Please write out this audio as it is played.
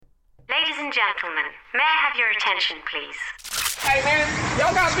and gentlemen, may I have your attention, please? Hey, man,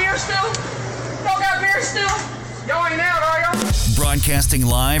 y'all got beer still? Y'all got beer still? Y'all ain't out, are y'all? Broadcasting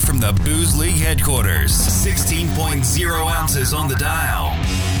live from the Booze League headquarters. 16.0 ounces on the dial.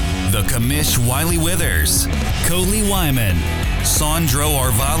 The Commish Wiley Withers, Coley Wyman, Sandro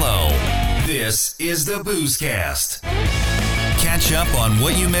Arvalo. This is the Boozecast. Catch up on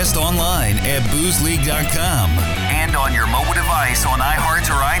what you missed online at boozeleague.com and on your mobile device on iHeart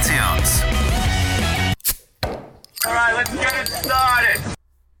or iTunes. All right, let's get it started.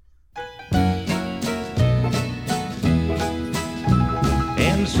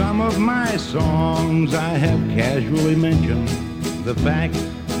 In some of my songs, I have casually mentioned the fact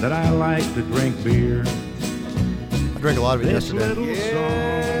that I like to drink beer. I drank a lot of it yesterday.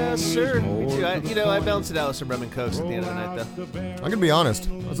 Yes, sir. Me too. I balanced it out with some rum and cokes at the end of the night, though. I'm gonna be honest.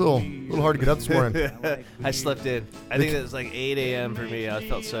 It was a little hard to get up this morning. I slept in. I think it was like 8 a.m. for me. I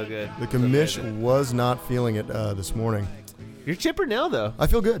felt so good. The commish was not feeling it this morning. You're chipper now, though. I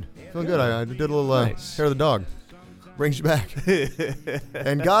feel good. I did a little Nice. hair of the dog. Brings you back.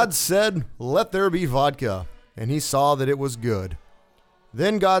 And God said, "Let there be vodka," and He saw that it was good.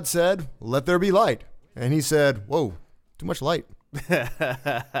 Then God said, "Let there be light," and He said, "Whoa, too much light."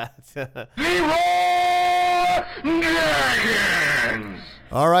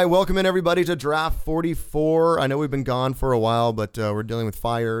 All right, welcome in everybody to Draft 44. I know we've been gone for a while, but we're dealing with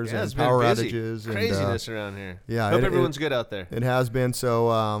fires and it's been power busy. outages. Craziness around here. Yeah, Hope everyone's good out there. It has been.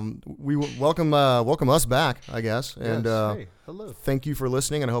 So we welcome us back, I guess. And Hey, hello. thank you for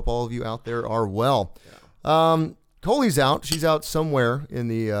listening, and I hope all of you out there are well. Yeah. Coley's out. She's out somewhere in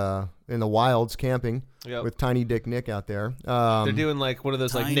the wilds camping with Tiny Dick Nick out there. They're doing like one of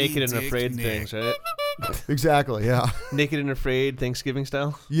those like Naked and Afraid things, right? Exactly, yeah. Naked and Afraid Thanksgiving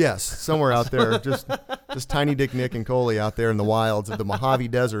style? Yes, somewhere out there. just Tiny Dick Nick and Coley out there in the wilds of the Mojave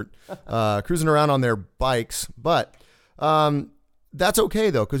Desert, cruising around on their bikes. But that's okay,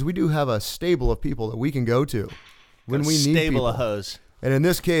 though, because we do have a stable of people that we can go to when we need people. Stable of hoes. And in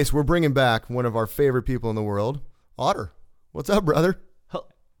this case, we're bringing back one of our favorite people in the world, Otter. What's up, brother?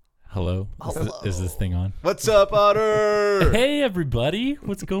 Hello. Is this thing on? What's up, Otter? Hey, everybody.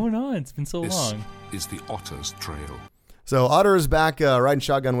 What's going on? It's been so long. Is the Otter's Trail. So Otter is back riding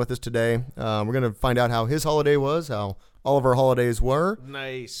shotgun with us today. We're going to find out how his holiday was, how all of our holidays were.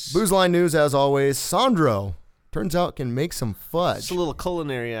 Nice. Booze Line News, as always. Sandro, turns out, can make some fudge. It's a little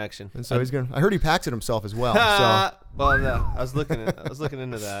culinary action. And so he's going to... I heard he packs it himself as well. So. Well, no, I was looking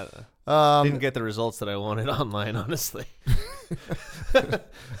into that. Didn't get the results that I wanted online, honestly.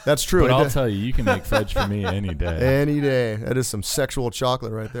 That's true. But I'll tell you, you can make fudge for me any day. Any day. That is some sexual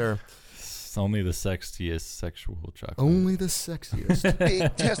chocolate right there. It's only the sexiest sexual chocolate. Only the sexiest.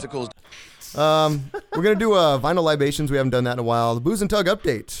 Big testicles. We're going to do Vinyl Libations. We haven't done that in a while. The Booze and Tug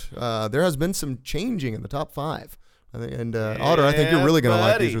update. There has been some changing in the top 5. And Otter, I think you're really going to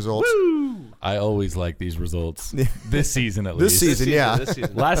like these results. Woo! I always like these results. This season, at least. This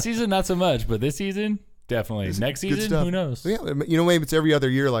season. Last season, not so much, but this season, definitely. Next season, who knows? Yeah, maybe it's every other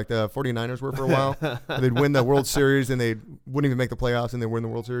year like the 49ers were for a while. They'd win the World Series, and they wouldn't even make the playoffs, and they win the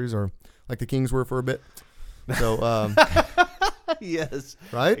World Series, or like the Kings were for a bit. So, yes.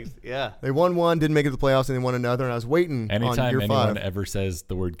 Right? Yeah. They won one, didn't make it to the playoffs, and they won another, and I was waiting Anytime on year anyone 5. ever says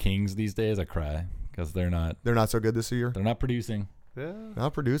the word Kings these days, I cry because they're not so good this year. They're not producing. Yeah.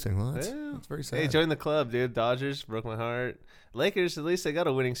 Not producing. Well, that's very sad. Hey, join the club, dude. Dodgers broke my heart. Lakers, at least they got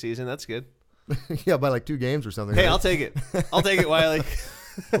a winning season. That's good. Yeah, by like 2 games or something. Hey, right? I'll take it. I'll take it, Wiley.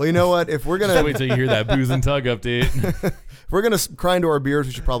 Well, you know what? If we're Just gonna wait till you hear that Booze and Tug update. if we're gonna cry into our beers,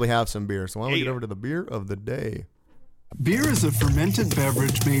 we should probably have some beer. So why don't we get over to the beer of the day? Beer is a fermented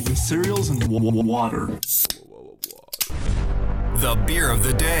beverage made with cereals and water. The beer of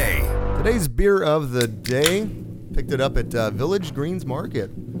the day. Today's beer of the day, picked it up at Village Greens Market,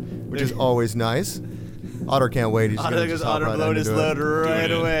 which is always nice. Otter can't wait. He's gonna just hop Otter right blowed his into it. load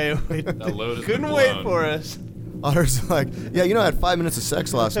right away. That load has Couldn't been wait blown. for us. Otter's like, yeah, I had 5 minutes of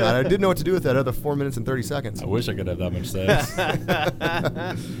sex last night. I didn't know what to do with that other 4 minutes and 30 seconds. I wish I could have that much sex.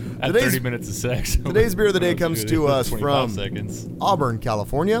 At 30 minutes of sex. Today's beer of the day comes to us 25 from seconds. Auburn,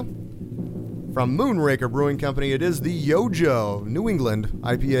 California. From Moonraker Brewing Company, it is the Yojo New England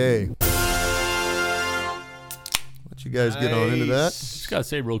IPA. Let you guys get on into that. Just gotta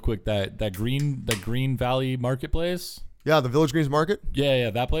say real quick that Green Valley Marketplace. Yeah, the Village Greens Market.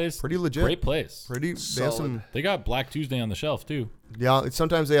 Yeah, that place. Pretty legit. Great place. Pretty. They have some. They got Black Tuesday on the shelf too. Yeah,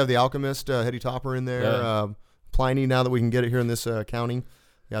 sometimes they have the Alchemist Hetty Topper in there. Yeah. Pliny, now that we can get it here in this county.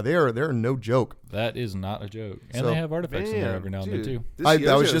 Yeah, they're no joke. That is not a joke. And So- they have artifacts in there every now and then too.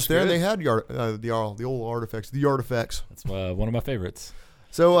 I was just there, and they had the old artifacts. The artifacts. That's one of my favorites.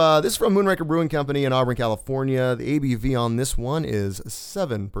 So this is from Moonraker Brewing Company in Auburn, California. The ABV on this one is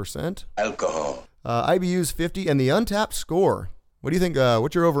 7%. Alcohol. IBU's 50, and the Untapped score. What do you think?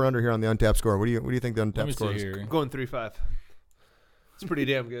 What's your over/under here on the Untapped score? What do you think the Untapped score is? I'm going 3.5. It's pretty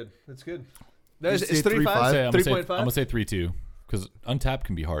damn good. It's good. It's 3.5. 3.5. I'm gonna say 3.2 because Untapped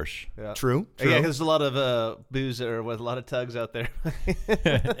can be harsh. Yeah. True. Yeah, because there's a lot of booze or with a lot of tugs out there.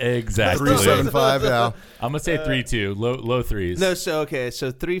 Exactly. 3.75. Yeah. I'm gonna say 3.2, low threes. No, so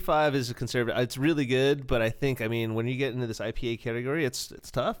 3.5 is a conservative. It's really good, but I think when you get into this IPA category, it's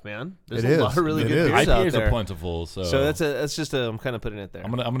tough, man. There's a lot of really good beers out IPAs there. are plentiful, so that's just I'm kind of putting it there.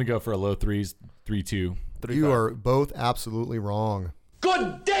 I'm gonna go for a low threes, 3.2. You are both absolutely wrong.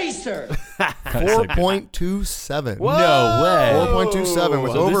 Good day, sir. 4.27. No way. 4.27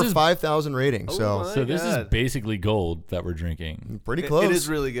 with So over this is- 5,000 ratings. So this is basically gold that we're drinking. pretty close. It is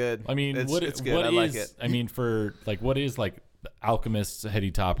really good. I mean, it's good. I like like it. I mean, for what is like the Alchemist's Heady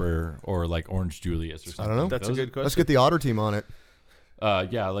Topper or like Orange Julius or something? I don't know. That's a good question. Let's get the Otter team on it.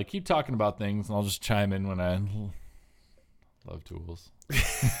 Yeah, like keep talking about things, and I'll just chime in when I love tools.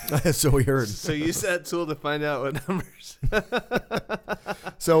 So we heard. So you use that tool to find out what numbers.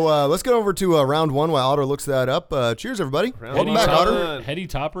 So let's get over to round one while Otter looks that up. Cheers, everybody. Welcome back, Otter. Heady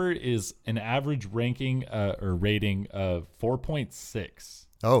Topper is an average ranking or rating of 4.6.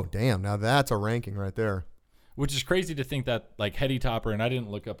 Oh, damn. Now that's a ranking right there. Which is crazy to think that like Heady Topper, and I didn't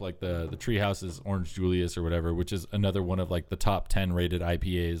look up like the Treehouse's Orange Julius or whatever, which is another one of like the top 10 rated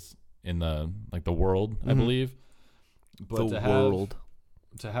IPAs in the world, I believe. But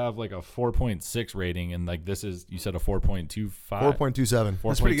to have like a 4.6 rating, and like this is, you said a 4.25? 4.27.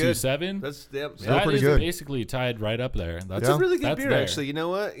 That's pretty good. 4.27? That's that pretty is good. Basically tied right up there. That's a really good beer, there. actually. You know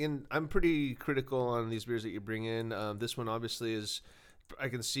what? And I'm pretty critical on these beers that you bring in. This one obviously is, I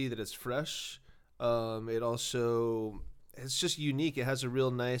can see that it's fresh. It's just unique. It has a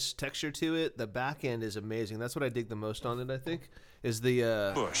real nice texture to it. The back end is amazing. That's what I dig the most on it, I think, is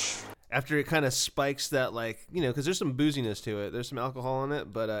the Bush. After it kind of spikes that, like, because there's some booziness to it. There's some alcohol in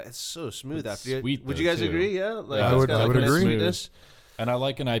it, but it's so smooth after. Sweet, would you guys too. agree? Yeah, like, I would agree. Sweetness. And I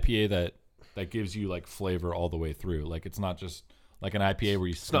like an IPA that gives you like flavor all the way through. Like it's not just like an IPA where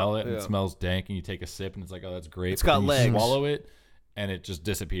you smell it and it smells dank, and you take a sip and it's like, oh, that's great. It's got and legs. You swallow it and it just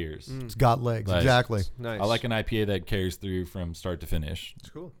disappears. It's got legs. Like, exactly. Nice. I like an IPA that carries through from start to finish. It's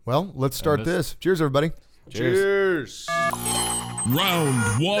cool. Well, let's start this. Cheers, everybody. Cheers.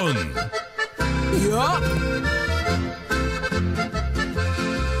 Round one.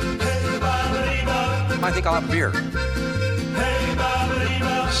 I think I'll have a beer.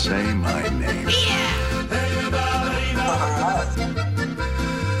 Say my name.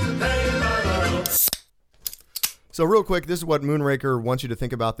 So real quick, this is what Moonraker wants you to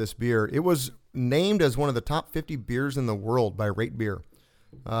think about this beer. It was named as one of the top 50 beers in the world by Rate Beer.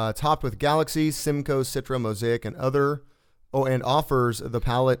 It's hopped with Galaxy, Simcoe, Citra, Mosaic, and other. Oh, and offers the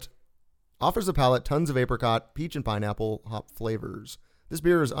palate tons of apricot, peach, and pineapple hop flavors. This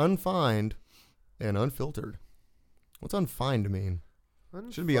beer is unfined and unfiltered. What's unfined mean?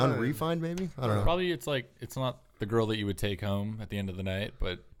 Should it be unrefined, maybe? I don't know. Probably it's like, it's not the girl that you would take home at the end of the night,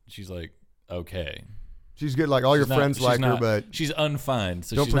 but she's like, okay. She's good, like all your friends like her, but she's unfined.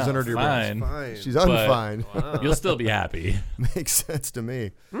 So don't she's present not her to your fine, friends. She's unfined. You'll still be happy. Makes sense to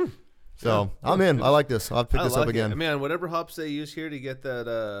me. So I'm in. I like this. I'll pick this up again. Man, whatever hops they use here to get that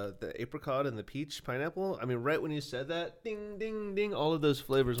the apricot and the peach pineapple. I mean, right when you said that, ding, ding, ding, all of those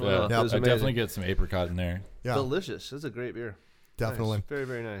flavors went off. I definitely get some apricot in there. Yeah. Delicious. That's a great beer. Definitely. Nice. Very,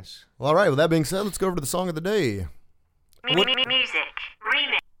 very nice. Well, all right. With that being said, let's go over to the song of the day. Music.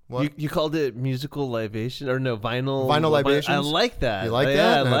 Remix. What? You called it musical libation, or no, vinyl libations? I like that. You like that?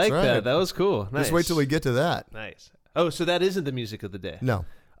 Yeah, I That's like right. that. That was cool. Nice. Just wait till we get to that. Nice. Oh, so that isn't the music of the day. No.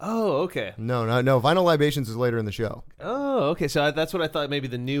 Oh, okay. No. Vinyl libations is later in the show. Oh, okay. So that's what I thought. Maybe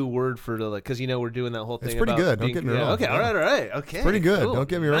the new word for the, like, because we're doing that whole thing. It's pretty about good. Don't being, get me wrong. Okay. Yeah. All right. Okay. It's pretty good. Cool. Don't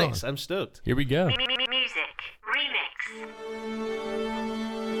get me wrong. Nice. I'm stoked. Here we go. Music. Remix.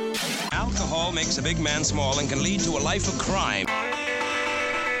 Alcohol makes a big man small and can lead to a life of crime.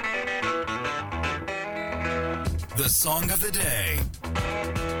 The song of the day.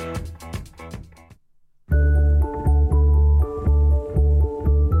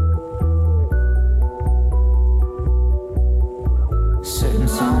 Certain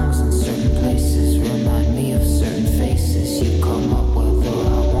songs in certain places remind me of certain faces. You come up whether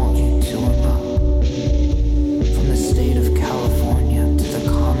I want you to or not. From the state of California to the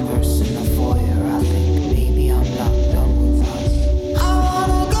Converse in the foyer, I think maybe I'm not done with us. I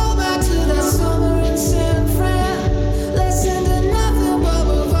wanna go back to that summer in San Fran. Listen to nothing but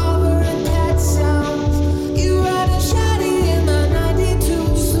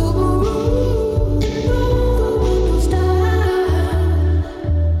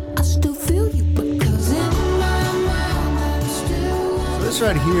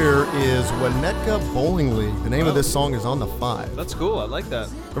got here is Winnetka Bowling League. The name of this song is On the 5. That's cool. I like that.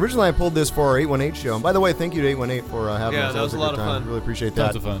 Originally, I pulled this for our 818 show. And by the way, thank you to 818 for having us. Yeah, that was a lot of fun. Really appreciate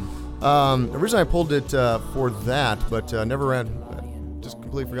that. Tons of fun. Originally, I pulled it for that, but never ran. Just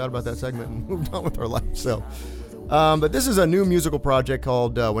completely forgot about that segment and moved on with our life. So, but this is a new musical project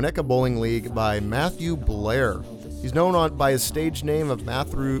called Winnetka Bowling League by Matthew Blair. He's known by his stage name of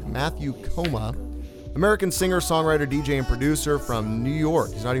Matthew Coma. American singer, songwriter, DJ, and producer from New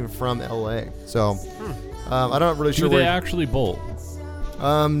York. He's not even from L.A. So, I'm not really sure Do where they actually bowl?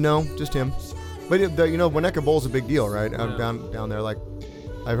 No, just him. But Winnetka Bowl's a big deal, right? Down there, like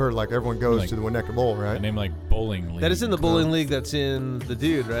I've heard, like everyone goes to the Winnetka Bowl, right? A name like Bowling League. That is in the bowling league. That's in the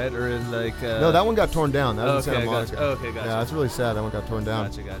Dude, right? Or in like. No, that one got torn down. That was in Santa Monica. Gotcha. Okay, gotcha. Yeah, that's really sad. That one got torn down.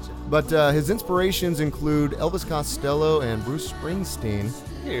 Gotcha. But his inspirations include Elvis Costello and Bruce Springsteen.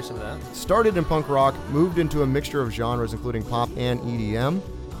 Here's some of that. Started in punk rock, moved into a mixture of genres including pop and EDM.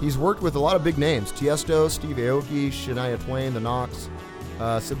 He's worked with a lot of big names: Tiesto, Steve Aoki, Shania Twain, The Knox,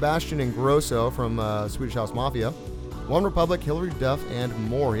 Sebastian Ingrosso from Swedish House Mafia, One Republic, Hillary Duff, and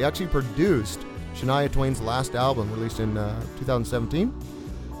more. He actually produced Shania Twain's last album, released in 2017.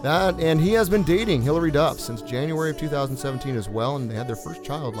 And he has been dating Hillary Duff since January of 2017 as well, and they had their first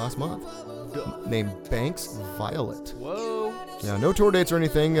child last month, named Banks Violet. Whoa. Yeah, no tour dates or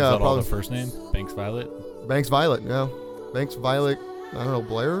anything. Is that all the first name? Banks Violet? Banks Violet, yeah. Banks Violet, I don't know,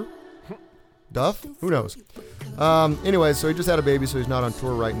 Blair? Duff? Who knows? Anyway, so he just had a baby, so he's not on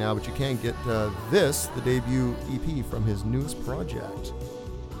tour right now, but you can get the debut EP from his newest project.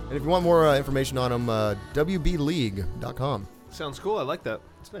 And if you want more information on him, wbleague.com. Sounds cool. I like that.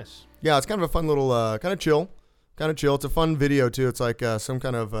 It's nice. Yeah, it's kind of a fun little, kind of chill. It's a fun video, too. It's like some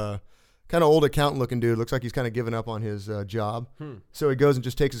kind of old accountant-looking dude. Looks like he's kind of given up on his job. So he goes and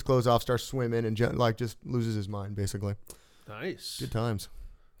just takes his clothes off, starts swimming, and just loses his mind, basically. Nice. Good times.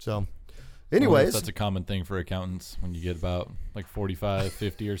 So, anyways. That's a common thing for accountants when you get about like 45,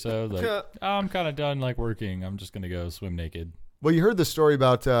 50 or so. Like, I'm kind of done like working. I'm just going to go swim naked. Well, you heard the story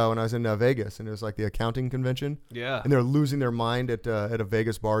about when I was in Vegas, and it was like the accounting convention. Yeah. And they're losing their mind at a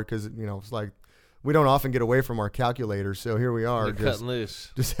Vegas bar because, it's like we don't often get away from our calculators. So here we are. They're cutting loose.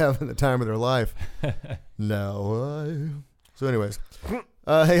 Just having the time of their life. So anyways.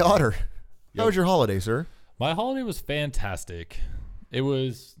 Hey, Otter. How was your holiday, sir? My holiday was fantastic. It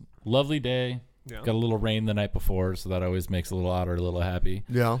was a lovely day. Yeah. Got a little rain the night before, so that always makes a little otter a little happy.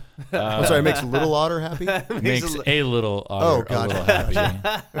 Yeah. I'm sorry, it makes a little otter happy? Makes a little otter a little happy.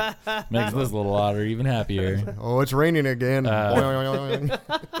 Makes this little otter even happier. Oh, it's raining again. I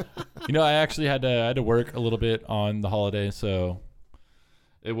actually had to work a little bit on the holiday, so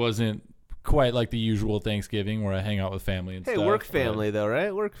it wasn't quite like the usual Thanksgiving where I hang out with family and stuff. Hey, work family though,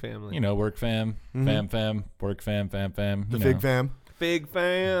 right? Work family. Work fam, fam, work fam, fam. The big fam. Big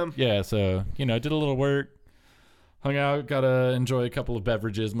fam. Yeah, so, did a little work, hung out, got to enjoy a couple of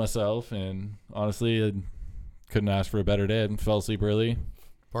beverages myself, and honestly, I couldn't ask for a better day. I fell asleep early.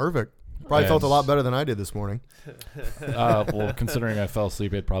 Perfect. Probably felt a lot better than I did this morning. Well, considering I fell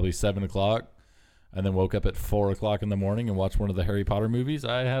asleep at probably 7 o'clock and then woke up at 4 o'clock in the morning and watched one of the Harry Potter movies,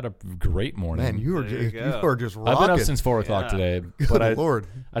 I had a great morning. Man, you are just rocking. I've been up since 4 o'clock today. But Lord.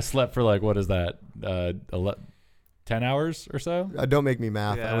 I slept for what is that, 10 hours or so? Don't make me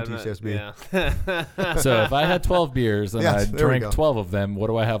math. I went to UCSB. Yeah. So if I had 12 beers and I drank 12 of them, what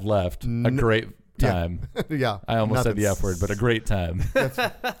do I have left? A great time. Yeah. I almost said the F word, but a great time.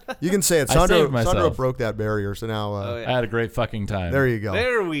 You can say it. Sandro broke that barrier, so now I had a great fucking time. There you go.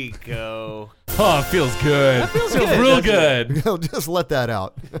 There we go. Oh, it feels good. That feels real good. Just let that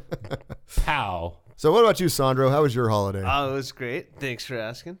out. Pow. So what about you, Sandro? How was your holiday? Oh, it was great. Thanks for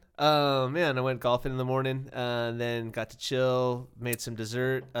asking. Man, I went golfing in the morning, then got to chill, made some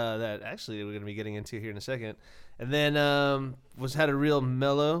dessert that actually we're going to be getting into here in a second. And then had a real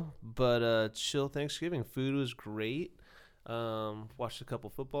mellow but chill Thanksgiving. Food was great. Watched a couple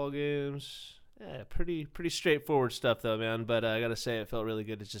football games. Yeah, pretty straightforward stuff though, man. But I got to say, it felt really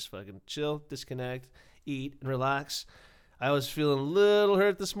good to just fucking chill, disconnect, eat, and relax. I was feeling a little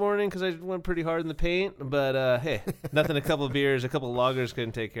hurt this morning because I went pretty hard in the paint, but hey, nothing a couple of beers, a couple of lagers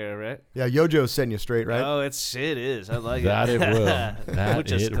couldn't take care of, right? Yeah, Yojo's setting you straight, right? Oh, it is. I like that it. It will.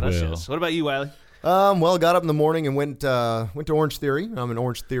 That it will. What about you, Wiley? Well, got up in the morning and went to Orange Theory. I'm an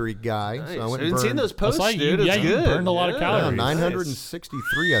Orange Theory guy. Nice. So I went I didn't see those posts, dude. You good. burned a lot of calories.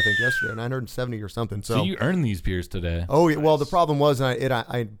 963, I think, yesterday. 970 or something. So you earned these beers today. Oh, nice. Well, the problem was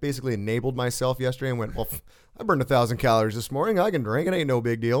I basically enabled myself yesterday and went, well, I burned 1,000 calories this morning. I can drink. It ain't no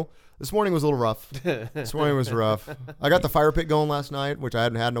big deal. This morning was a little rough. I got the fire pit going last night, which I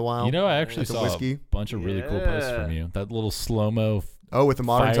hadn't had in a while. I actually saw a bunch of really cool posts from you. That little slow-mo Oh, with the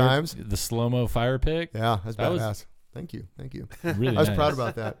modern times? The slow-mo fire pick? Yeah, that's That was- badass. Thank you. Really I was nice. proud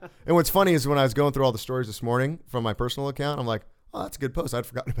about that. And what's funny is when I was going through all the stories this morning from my personal account, I'm like, oh, that's a good post. I'd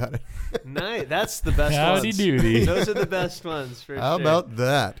forgotten about it. Nice. That's the best Howdy ones. doody. Those are the best ones for How sure. about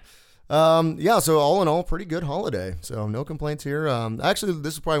that? Yeah, so all in all, pretty good holiday. So no complaints here. Actually,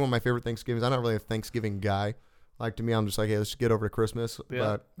 this is probably one of my favorite Thanksgivings. I'm not really a Thanksgiving guy. Like, to me, I'm just like, hey, let's get over to Christmas. Yeah.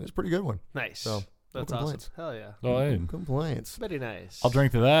 But it's a pretty good one. Nice. So That's no awesome. complaints. Hell yeah. Oh, hey. No complaints. Very nice. I'll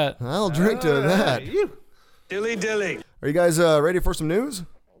drink to that. I'll drink to that. You. Dilly dilly. Are you guys ready for some news?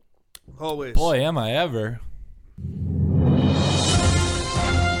 Always. Boy, am I ever.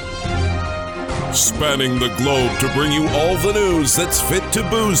 Spanning the globe to bring you all the news that's fit to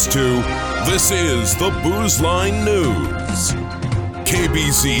booze to, this is the Booze Line News.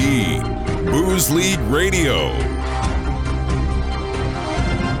 KBCE, Booze League Radio.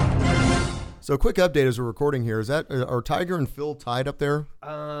 So quick update as we're recording here. Is that are Tiger and Phil tied up there?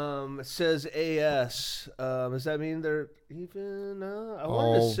 It says AS. Does that mean they're even? I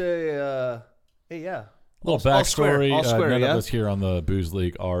wanted to say, hey, yeah. Little All square, backstory. all square, None yeah? of us here on the Booze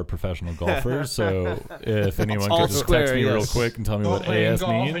League are professional golfers, so if anyone All could just square, text me real yes. quick and tell me what AS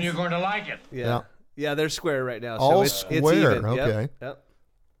means. and you're going to like it. Yeah. Yeah, they're square right now. All so it's square, even. Yep, okay. Yep.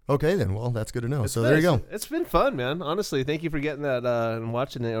 Okay, then. Well, that's good to know. It's So there you nice. go. It's been fun, man. Honestly, thank you for getting that and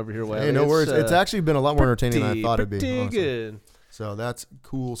watching it over here. Wiley. Hey, no worries. It's actually been a lot more entertaining than I thought it'd be. Pretty honestly. good. So that's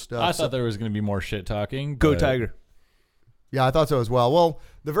cool stuff. I thought there was going to be more shit talking. Go but Tiger. Yeah, I thought so as well. Well,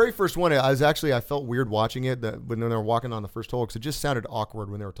 the very first one, I felt weird watching it when they were walking on the first hole because it just sounded awkward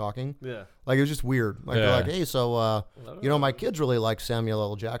when they were talking. Yeah. Like it was just weird. Like Yeah. they're like, hey, so my kids really like Samuel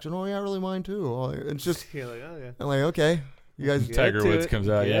L. Jackson. Oh yeah, I really mine too. Oh, it's just You're like, oh, yeah. I'm like, okay, you guys. Get Tiger to Woods it. comes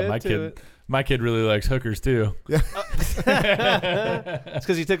out. Yeah, Get to my kid really likes hookers too. It's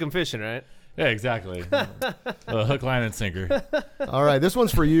because you took him fishing, right? Yeah, exactly. Hook, line, and sinker. All right, this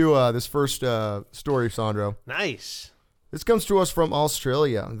one's for you. This first story, Sandro. Nice. This comes to us from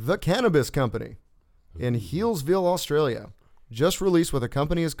Australia. The Cannabis Company in Healesville, Australia, just released what the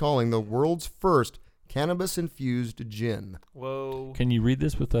company is calling the world's first cannabis-infused gin. Whoa. Can you read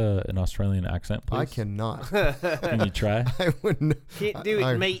this with an Australian accent, please? I cannot. Can you try? I wouldn't. Can't do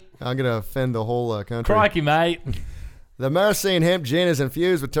it, mate. I'm going to offend the whole country. Crikey, mate. The maraschino hemp gin is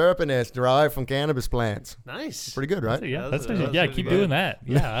infused with terpenes derived from cannabis plants. Nice. Pretty good, right? Yeah, That's keep doing that.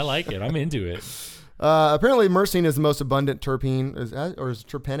 Yeah, I like it. I'm into it. Apparently, myrcene is the most abundant terpene. Is it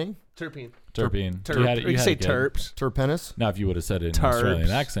terpene? Terpene. Terpene. Terp. You had it- Or you had say it good. terps. Terpenus? Now, if you would have said it in an Tarps. Australian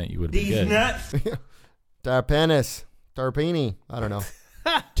accent, you would have been good. Terpenus. Terpene. I don't know.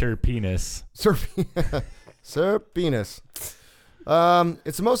 Terpenus. Serpenus.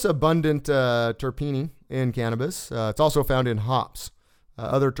 It's the most abundant terpene in cannabis. It's also found in hops.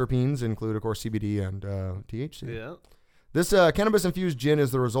 Other terpenes include, of course, CBD and THC. Yeah. This cannabis-infused gin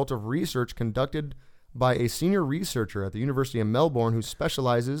is the result of research conducted by a senior researcher at the University of Melbourne who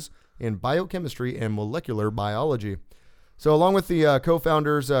specializes in biochemistry and molecular biology. So along with the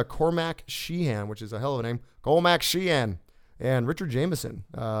co-founders Cormac Sheehan, which is a hell of a name, Cormac Sheehan, and Richard Jameson,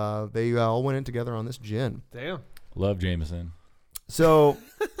 they all went in together on this gin. Damn. Love Jameson. So,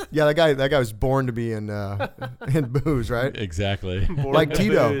 yeah, that guy was born to be in booze, right? Exactly. Like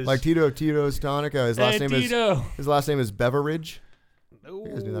Tito, Tito's tonic. His last name Tito. is Beveridge. No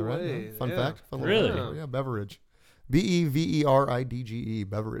You guys do that right? way. No? Fun Yeah. fact. Fun Really? little fact. Yeah, Beveridge. Beveridge.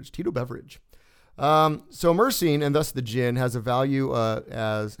 Beveridge. Tito Beveridge. So myrcene, and thus the gin, has a value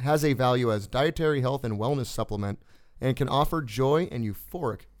as dietary health and wellness supplement, and can offer joy and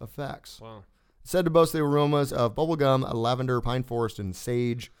euphoric effects. Wow. Said to boast the aromas of bubblegum, lavender, pine forest, and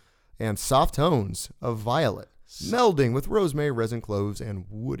sage, and soft tones of violet, melding with rosemary, resin, cloves, and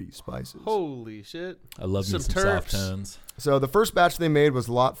woody spices. Holy shit. I love me Some some terps. soft tones. So the first batch they made was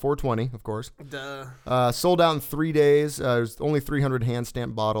lot 420, of course. Duh. Sold out in 3 days. There's only 300 hand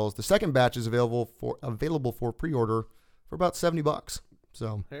stamped bottles. The second batch is available for pre-order for about $70.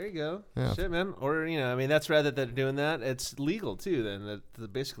 So There you go. Yeah. Shit, man. Or, that's rather that they're doing that. It's legal, too, then.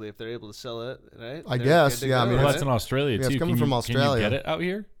 Basically, if they're able to sell it, right? I They're guess, good to yeah, I go, mean, Well, right? that's in Australia, Yeah, it's too. coming from Australia. Can you get it out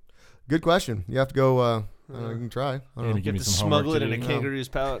here? good question. You have to go. You can try. I don't know. Give You me have to some homework smuggle it to in a do. kangaroo's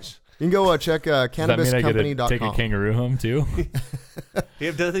pouch. You can go check Does that mean I get to cannabiscompany.com. take a kangaroo home, too? You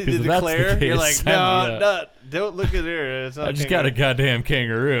have nothing to Because if that's the declare. You're like, case, sign me no, don't look at her. It's not I just got a goddamn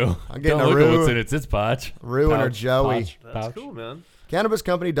kangaroo. I'm getting Don't a look at roo. what's in its pouch. Roo and her Pouch, Joey. That's pouch. cool, man.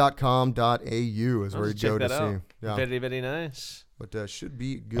 Cannabiscompany.com.au is I'll where you just go check to that see. out. Yeah. Very, very nice. But should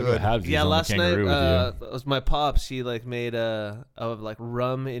be I gotta good. have these Yeah, on the last night kangaroo with you. it was my pops. He made of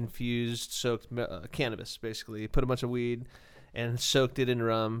rum infused soaked cannabis. Basically, he put a bunch of weed and soaked it in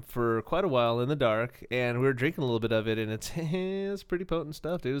rum for quite a while in the dark. And we were drinking a little bit of it, and it's pretty potent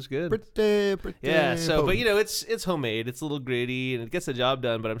stuff, dude. It was good. Pretty Yeah. So, but potent. it's homemade. It's a little gritty, and it gets the job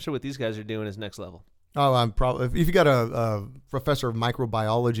done. But I'm sure what these guys are doing is next level. Oh, I'm probably if you got a professor of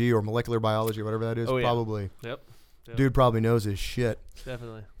microbiology or molecular biology or whatever that is, probably. Yep. Dude probably knows his shit.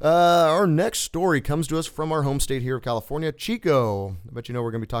 Definitely. Our next story comes to us from our home state here of California, Chico. I bet you know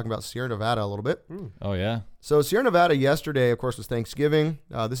we're going to be talking about Sierra Nevada a little bit. Oh, yeah. So Sierra Nevada yesterday, of course, was Thanksgiving.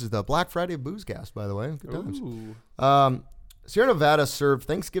 This is the Black Friday Boozecast, by the way. Good times. Sierra Nevada served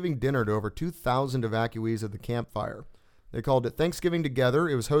Thanksgiving dinner to over 2,000 evacuees of the campfire. They called it Thanksgiving Together.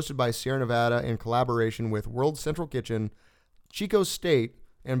 It was hosted by Sierra Nevada in collaboration with World Central Kitchen, Chico State,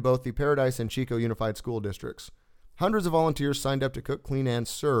 and both the Paradise and Chico Unified School Districts. Hundreds of volunteers signed up to cook, clean, and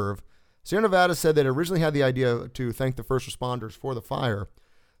serve. Sierra Nevada said that it originally had the idea to thank the first responders for the fire.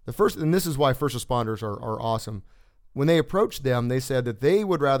 And this is why first responders are awesome. When they approached them, they said that they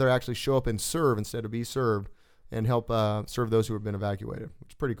would rather actually show up and serve instead of be served and help serve those who have been evacuated,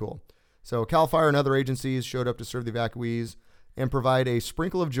 which is pretty cool. So CAL FIRE and other agencies showed up to serve the evacuees and provide a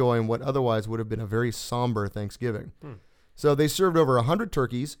sprinkle of joy in what otherwise would have been a very somber Thanksgiving. So they served over 100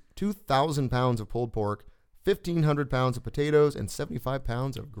 turkeys, 2,000 pounds of pulled pork, 1,500 pounds of potatoes, and 75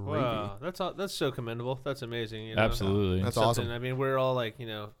 pounds of gravy. Wow, that's so commendable. That's amazing. You know? Absolutely. That's awesome. I mean, we're all like,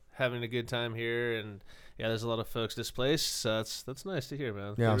 having a good time here, and yeah, there's a lot of folks displaced. So that's nice to hear,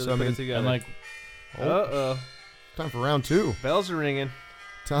 man. Yeah, really so I mean, together. And like, time for round two. Bells are ringing.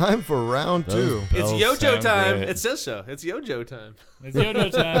 Time for round two. It's Yojo time. Great. It says so. It's Yojo time. It's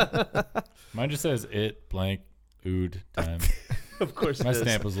Yojo time. Mine just says it blank ood time. Of course, my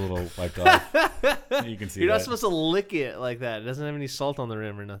stamp was a little wiped off. You can see. You're not supposed to lick it like that. It doesn't have any salt on the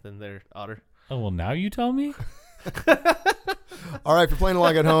rim or nothing. There, Otter. Oh well, now you tell me. All right, if you're playing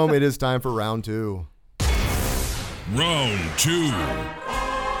along at home, it is time for round two. Round two.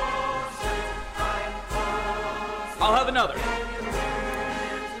 I'll have another.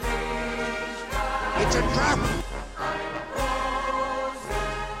 It's a trap.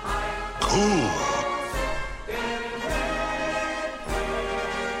 Cool.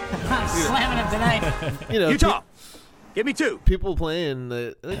 Slamming him tonight. Utah, give me two. People playing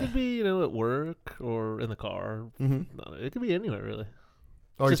that it could be at work or in the car. No, it could be anywhere really.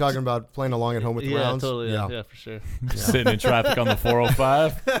 Oh, you're talking about playing along at home with the rounds? Totally, yeah, for sure. Sitting in traffic on the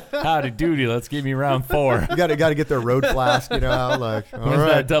 405. Howdy doody, let's give me round 4. You got to get their road flask, like, all When's right.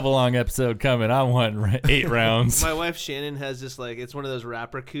 that double long episode coming? I want 8 rounds. My wife Shannon has this it's one of those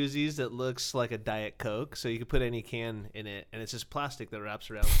wrapper koozies that looks like a Diet Coke, so you can put any can in it, and it's just plastic that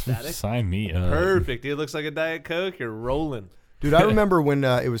wraps around static. Sign me up. Perfect, dude. It looks like a Diet Coke. You're rolling. Dude, I remember when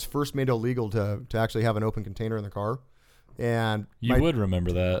it was first made illegal to actually have an open container in the car. And you would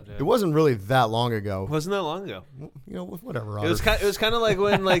remember that. It wasn't really that long ago. Wasn't that long ago? Whatever. It was kind of like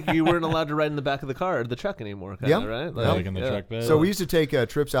when you weren't allowed to ride in the back of the car or the truck anymore. Kinda, right? Like in the truck bed. So we used to take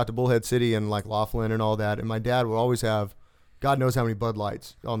trips out to Bullhead City and like Laughlin and all that. And my dad would always have, God knows how many Bud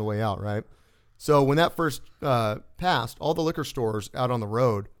Lights on the way out, right? So when that first passed, all the liquor stores out on the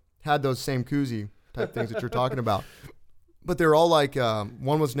road had those same koozie type things that you're talking about. But they're all like,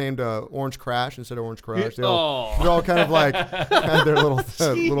 one was named Orange Crash instead of Orange Crush. They're all kind of like, had their little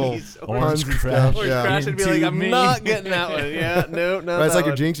Orange Crash. Orange Crash would be like, I'm not getting that one. Yeah, no. Right, it's like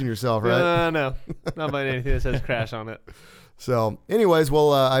you're jinxing yourself, right? No. Not buying anything that says Crash on it. So, anyways,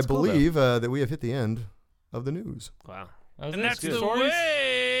 well, I cool, believe that we have hit the end of the news. Wow. And that's the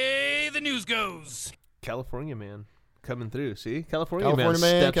way the news goes. California man coming through. See? California man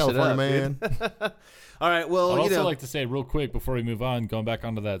steps California it up, man. All right, well, I'd also like to say real quick before we move on, going back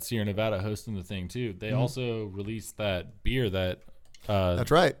onto that Sierra Nevada hosting the thing too, they also released that beer that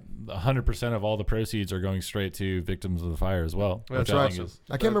that's right. 100% of all the proceeds are going straight to victims of the fire as well. That's right.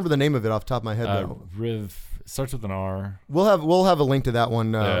 I can't remember the name of it off the top of my head though. Starts with an R. We'll have a link to that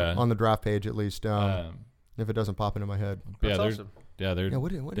one on the draft page at least. If it doesn't pop into my head. That's awesome.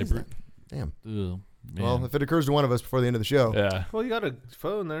 What is that? Damn. Man. Well, if it occurs to one of us before the end of the show. Yeah. Well, you got a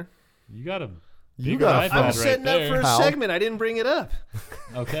phone there. You got a I'm setting up for a segment. I didn't bring it up.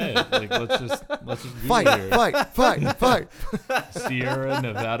 Okay, let's just fight. Sierra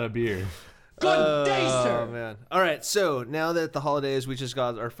Nevada beer. Good day, sir. Oh man! All right, so now that the holidays, we just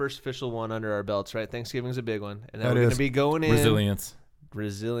got our first official one under our belts, right? Thanksgiving's a big one, and now we're going to be going in Resilience.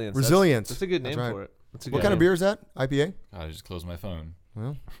 That's a good name for it. What kind of beer is that? IPA? I just closed my phone.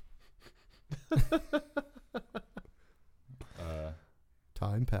 Well,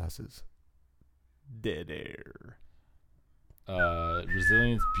 time passes. Dead air.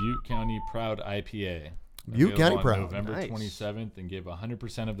 Resilience Butte County Proud IPA. Butte County on proud. November Nice. 27th, and gave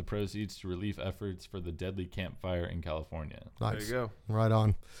 100% of the proceeds to relief efforts for the deadly campfire in California. Nice. There you go. Right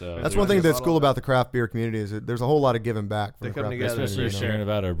on. So That's they're- one thing There's a that's lot cool of about the craft beer community is that there's a whole lot of giving back from They the come craft beer together. community. Especially sharing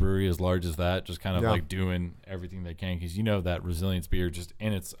about a brewery as large as that, just kind of Yeah. like doing everything they can, because that Resilience beer just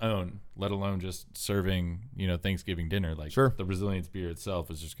in its own, let alone just serving Thanksgiving dinner. Like Sure. the Resilience beer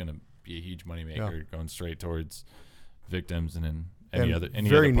itself is just going to be a huge moneymaker, going straight towards victims and then any And other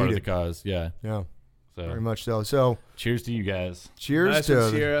very part of the needed. cause. Yeah. Yeah. So Very much so. So cheers to you guys. cheers Nice to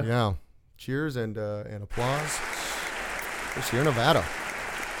one, Sierra. yeah. Cheers and applause for Sierra Nevada.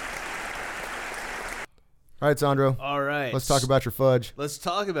 All right, Sandro. All right. Let's talk about your fudge. Let's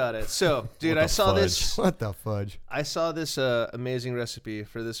talk about it. So, dude, What I the saw fudge? this. What the fudge? I saw this amazing recipe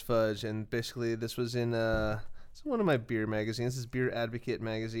for this fudge, and basically this was in it's one of my beer magazines. This is Beer Advocate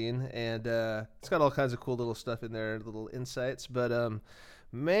magazine, and it's got all kinds of cool little stuff in there, little insights. But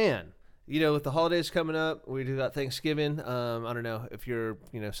man, with the holidays coming up, we do got Thanksgiving. I don't know if you're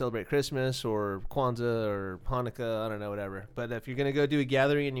celebrate Christmas or Kwanzaa or Hanukkah. I don't know, whatever. But if you're gonna go do a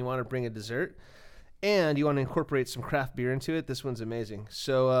gathering and you want to bring a dessert, and you want to incorporate some craft beer into it, this one's amazing.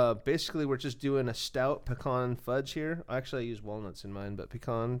 So basically, we're just doing a stout pecan fudge here. Actually, I use walnuts in mine, but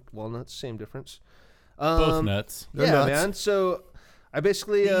pecan, walnuts, same difference. Both nuts. They're Yeah, nuts. man. So I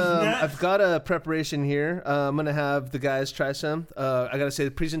basically, I've got a preparation here. I'm going to have the guys try some. I got to say,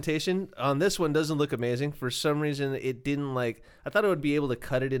 the presentation on this one doesn't look amazing. For some reason, it didn't I thought I would be able to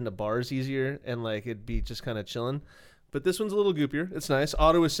cut it into bars easier and it'd be just kind of chilling. But this one's a little goopier. It's nice.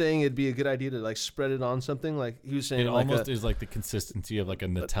 Otto was saying it'd be a good idea to spread it on something. He was saying It almost is like the consistency of like a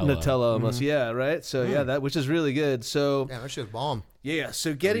Nutella. Nutella almost, yeah, right? So yeah, that which is really good. So Yeah, that shit's bomb. yeah,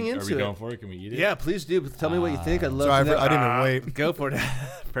 so getting Are into we it. going for it? Can we eat it? Yeah, please do. Tell me what you think. I'd love Sorry, to know. I didn't even wait. Go for it.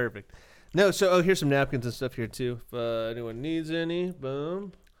 Perfect. No, so here's some napkins and stuff here too. If anyone needs any,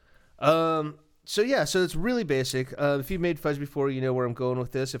 boom. So it's really basic. If you've made fudge before, you know where I'm going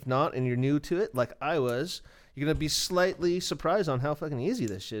with this. If not, and you're new to it, like I was, you're gonna be slightly surprised on how fucking easy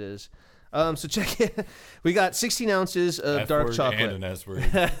this shit is. So check it. We got 16 ounces of dark F-word chocolate. and an S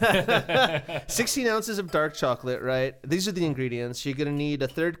word. 16 ounces of dark chocolate, right? These are the ingredients. You're going to need a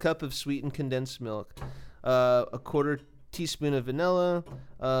third cup of sweetened condensed milk, a quarter teaspoon of vanilla,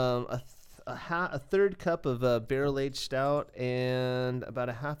 a third cup of barrel-aged stout, and about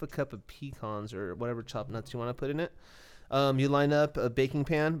a half a cup of pecans or whatever chopped nuts you want to put in it. You line up a baking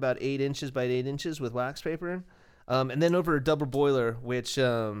pan about 8 inches by 8 inches with wax paper. And then over a double boiler, which,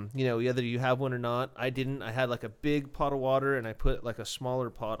 whether you have one or not, I didn't. I had a big pot of water, and I put a smaller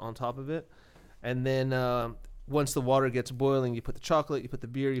pot on top of it. And then once the water gets boiling, you put the chocolate, you put the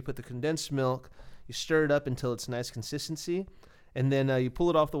beer, you put the condensed milk. You stir it up until it's nice consistency. And then you pull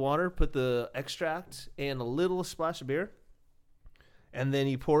it off the water, put the extract and a little splash of beer. And then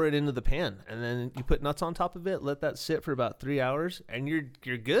you pour it into the pan. And then you put nuts on top of it, let that sit for about 3 hours, and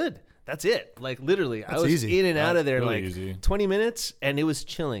you're good. That's it. Literally, I was easy. in and out of there really easy. 20 minutes, and it was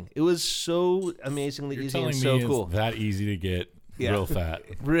chilling. It was so amazingly You're easy and telling so me cool. it's that easy to get Yeah. real fat.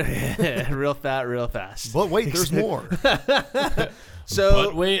 Real fat, real fast. But wait, there's more. So,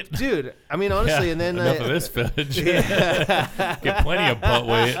 Butt weight? dude, I mean, honestly, Yeah, and then enough of this fudge. Get plenty of butt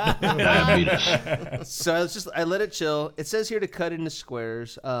weight. So I let it chill. It says here to cut into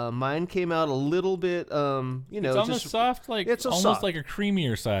squares. Mine came out a little bit, It's almost just soft, it's almost soft. like a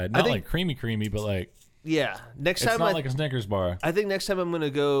creamier side. Not think- creamy, but yeah. Next it's time not like a Snickers bar. I think next time I'm gonna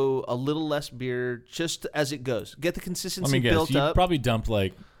go a little less beer, just as it goes. Get the consistency Let me guess. built You up. probably dumped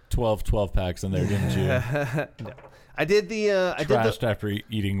 12 packs in there, didn't you? No. I did the Trashed after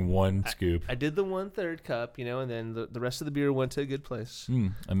eating one scoop. I did the 1/3 cup, and then the rest of the beer went to a good place.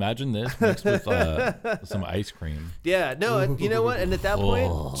 Imagine this mixed with some ice cream. Yeah, no, you know what? And at that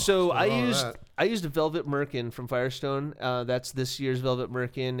point, so I that. used a Velvet Merkin from Firestone. That's this year's Velvet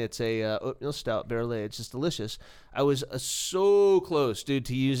Merkin. It's a oatmeal stout barrel aged. It's just delicious. I was so close, dude,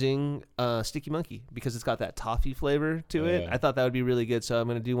 to using Sticky Monkey because it's got that toffee flavor to it. Yeah. I thought that would be really good, so I'm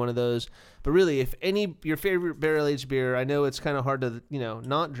going to do one of those. But really, if your favorite barrel aged beer, I know it's kind of hard to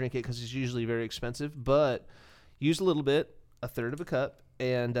not drink it because it's usually very expensive, but use a little bit, a third of a cup.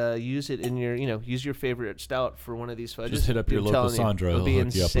 And use it in your, use your favorite stout for one of these fudges. Just hit up your I'm local telling you, Sandro. it'll be He'll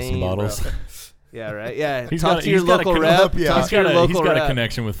hook you up with some insane, bottles. bro. Yeah, right. Yeah, He's talk got- to your he's got a local con- rep. up, yeah. Talk to your local He's got a rep.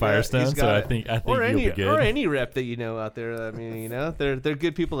 connection with Firestone, he's so got I it. think or you'll any be good. or any rep that you know out there. I mean, they're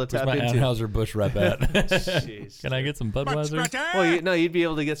good people to Where's tap my into. Anheuser-Busch rep at? Jeez. Can I get some Budweiser? Well, you'd be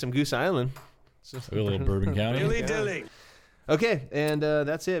able to get some Goose Island. A little Bourbon County. Dilly. Okay, and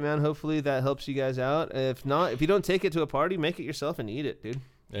that's it, man. Hopefully that helps you guys out. If not, if you don't take it to a party, make it yourself and eat it, dude.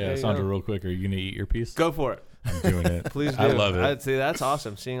 Yeah, There you Sandro, go. real quick, are you going to eat your piece? Go for it. I'm doing it. Please do. I love it. I'd say that's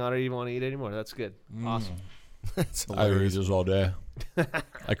awesome. Seeing Otter even want to eat anymore. That's good. Awesome. I would eat this all day.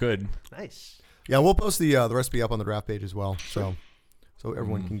 I could. Nice. Yeah, we'll post the recipe up on the draft page as well, so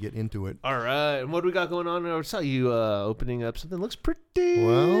everyone can get into it. All right. And what do we got going on? I saw you opening up something. Looks pretty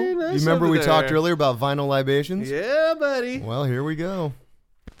Well, nice. you remember over we there. talked earlier about Vinyl Libations? Yeah, buddy. Well, here we go.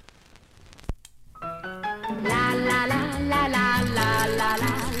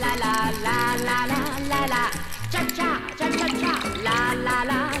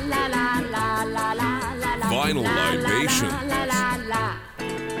 Vinyl Libations.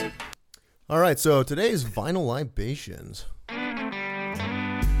 All right, so today's Vinyl Libations. Actually,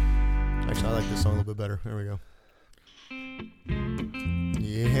 I like this song a little bit better. There we go.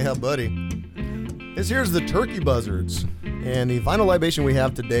 Yeah, buddy. Here's the Turkey Buzzards. And the Vinyl Libation we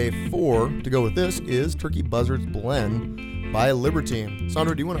have today to go with this is Turkey Buzzards Blend by Libertine.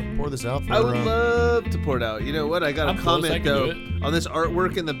 Sandro, do you want to pour this out for I would love to pour it out. You know what? I got I'm a close, I comment, can though, do on this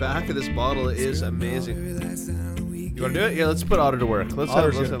artwork in the back of this bottle. It is amazing. You want to do it? Yeah, let's put Otter to work. Let's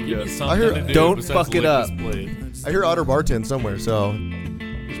have him do it. I hear, Don't fuck it up. I hear Otter bartend somewhere, so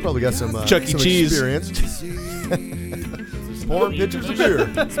he's probably got some Chuck E. some Cheese. experience. Pouring pitchers of beer.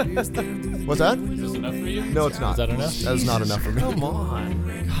 What's that? Is this enough for you? No, it's not. Is that enough? That is not enough for me. Come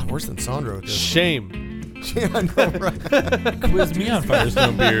on. God, worse than Sandro at this. Shame. Yeah, I know, right? Quiz me on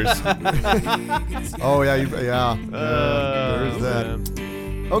Firestone beers. Oh, yeah. There's that.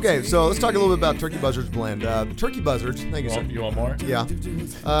 Man. Okay, so let's talk a little bit about Turkey Buzzards Blend. Turkey Buzzards, thank you, sir. You want more? Yeah.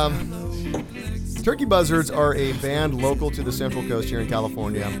 Turkey Buzzards are a band local to the Central Coast here in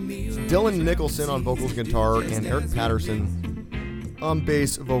California. Dylan Nicholson on vocals, guitar, and Eric Patterson on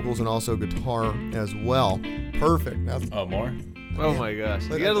bass, vocals, and also guitar as well. Perfect. Now, Oh, more? Oh, my gosh. You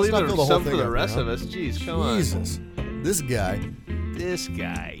Let's got to leave not fill the whole some for thing the up rest now. of us. Jeez, come on. Jesus. This guy. This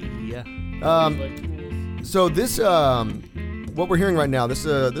guy. Yeah. So this, what we're hearing right now, this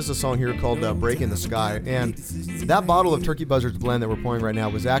is a song here called "Break in the Sky," and that bottle of Turkey Buzzards Blend that we're pouring right now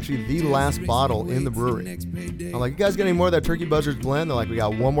was actually the last bottle in the brewery. I'm like, you guys got any more of that Turkey Buzzards Blend? They're like, we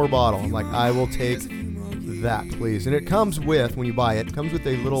got one more bottle. I'm like, I will take that, please. And it comes with, when you buy it, comes with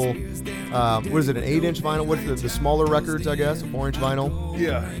a little, what is it, an 8-inch vinyl? What's the smaller records, I guess, a 4-inch vinyl?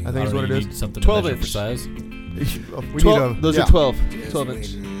 Yeah. I think is what it is. Something 12 to measure inch. for size. We need a, Those yeah. are 12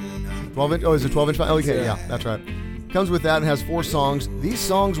 inch. 12 inch? Oh, is it 12 inch? Oh, okay, yeah, that's right. Comes with that and has 4 songs. These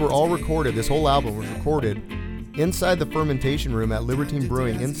songs were all recorded, this whole album was recorded inside the fermentation room at Libertine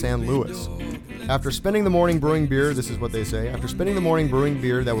Brewing in San Luis. After spending the morning brewing beer, this is what they say, after spending the morning brewing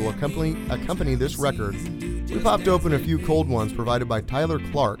beer that will accompany this record, we popped open a few cold ones provided by Tyler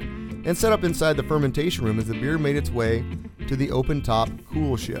Clark and set up inside the fermentation room as the beer made its way to the open-top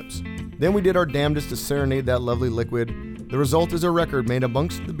cool ships. Then we did our damnedest to serenade that lovely liquid. The result is a record made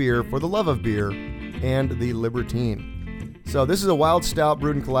amongst the beer for the love of beer and the Libertine. So this is a wild stout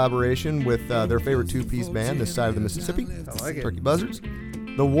brewed in collaboration with their favorite two-piece band this side of the Mississippi, I like it. Turkey Buzzards.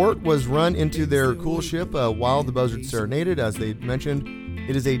 The wort was run into their cool ship while the Buzzards serenaded, as they mentioned.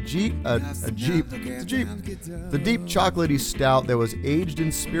 It is a Jeep. It's a Jeep. The deep chocolatey stout that was aged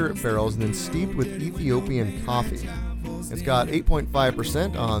in spirit barrels and then steeped with Ethiopian coffee. It's got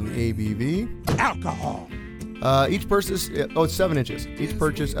 8.5% on the ABV. Alcohol. Each purchase, it's 7 inches. Each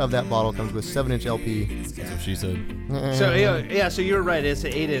purchase of that bottle comes with 7-inch LP. That's what she said. So yeah, so you were right. It's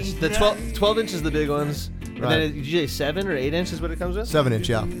an 8-inch. The 12 inch is the big ones. And Right. then did you say 7 or 8 inches? What it comes with? 7-inch,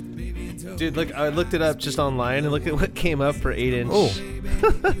 yeah. Dude, look, I looked it up just online and look at what came up for 8-inch. Oh.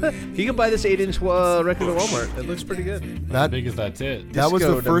 You can buy this 8-inch record at Walmart. It looks pretty good. How big is that tit? That was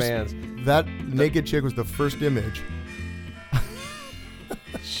Disco the first. demands. That naked chick was the first image.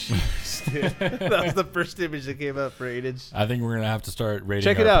 That was the first image that came up for 8-inch. I think we're gonna have to start rating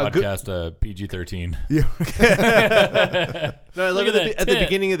Check it our out. podcast PG-13. Yeah. No, I love Look at the tit.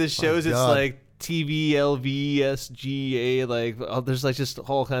 beginning of the shows. It's God. like TVLVSGA, like there's like just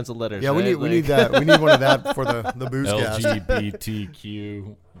all kinds of letters. Yeah, right? we need that. We need one of that for the Bous cast.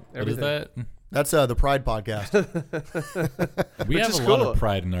 LGBTQ. What is that? That's the Pride podcast. We Which have is a lot cool. of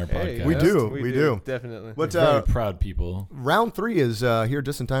pride in our Hey, podcast. We do. We We do. do. Definitely. But Very proud people. round 3 is here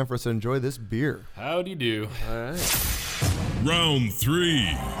just in time for us to enjoy this beer. Howdy do. All right. Round 3.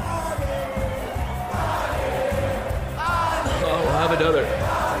 Oh, we'll have another.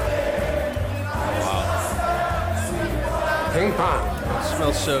 Ping pong. It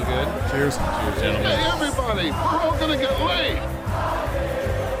smells so good. Cheers. Cheers, gentlemen. Hey, everybody, we're all gonna get laid.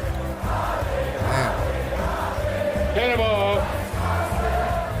 Cannonball.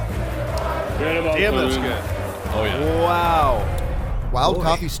 Cannonball. Damn, that's balloon. good. Oh yeah. Wow. Wild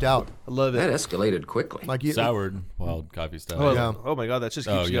Coffee Stout. I love it. That escalated quickly. Like you, Soured wild coffee stout. Oh my god, that just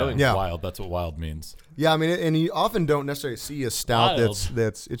keeps yeah. going. Yeah. Wild. That's what wild means. Yeah, I mean, and you often don't necessarily see a stout Wild.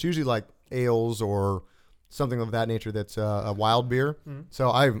 that's it's usually like ales or something of that nature that's a wild beer.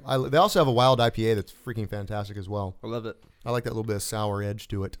 So they also have a wild IPA that's freaking fantastic as well. I love it. I like that little bit of sour edge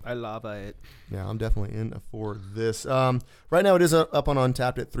to it. I love it. Yeah, I'm definitely in for this. Right now it is up on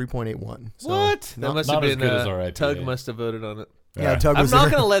Untapped at 3.81. So What? That must have not as been good as our IPA. Tug must have voted on it. Yeah, Tug I'm was not there.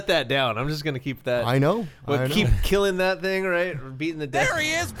 going to let that down. I'm just going to keep that. I know. I know. Keep killing that thing, right? Or beating the dead. There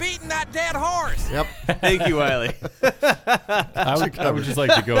he is, beating that dead horse. Yep. Thank you, Wiley. I would just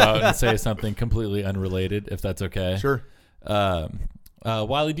like to go out and say something completely unrelated, if that's okay. Sure.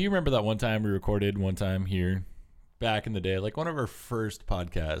 Wiley, do you remember that one time we recorded here back in the day, like one of our first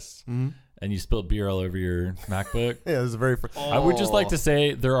podcasts, and you spilled beer all over your MacBook? Yeah, this is very first. I would just like to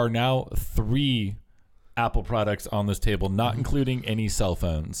say there are now 3 Apple products on this table, not including any cell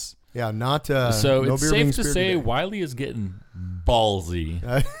phones. Yeah, not So no it's beer being safe to spared say today. Wiley is getting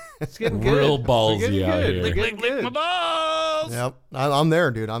ballsy. It's getting good. Real We're ballsy getting out good. here. We're getting Lick my good. balls. Yep, I'm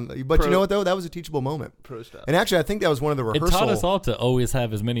there, dude. But you know what though? That was a teachable moment. Pro stuff. And actually, I think that was one of the It rehearsal. taught us all to always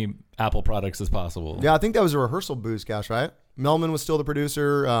have as many Apple products as possible. Yeah, I think that was a rehearsal booze cast, right? Melman was still the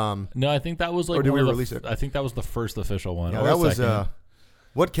producer. No, I think that was like Or did one we of the release it? I think that was the first official one. Yeah, or that was second.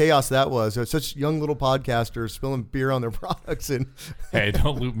 what chaos that was. Such young little podcasters spilling beer on their products, and Hey,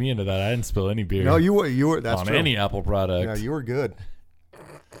 don't loop me into that. I didn't spill any beer. no, you were. That's on true. any Apple product. Yeah, you were good.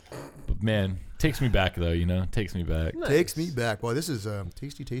 But man, takes me back though. Takes me back. Takes me back. Boy, this is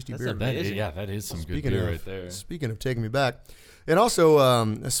tasty beer. That is some good beer right there. Speaking of taking me back, and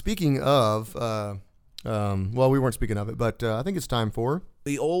also speaking of, well, we weren't speaking of it, but I think it's time for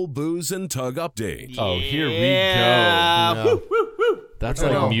The old Booze and Tug update. Oh, here we go. Yeah. Woo, woo, woo. That's I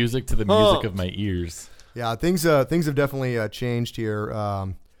like know. music to the music of my ears. Yeah, things have definitely changed here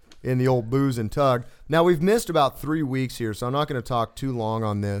in the old Booze and Tug. Now, we've missed about 3 weeks here, so I'm not going to talk too long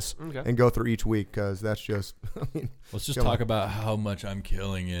on this and go through each week because that's just, I mean. Let's just talk about how much I'm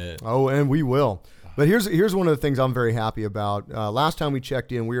killing it. Oh, and we will. But here's one of the things I'm very happy about. Last time we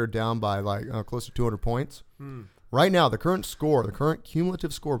checked in, we were down by like close to 200 points. Right now, the current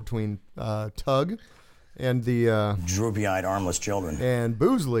cumulative score between Tug and the droopy-eyed, armless children and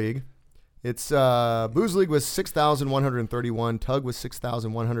Booze League, it's Booze League was 6,131, Tug was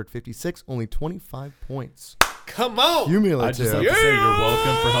 6,156, only 25 points. Come on. Cumulative. I just have to say you're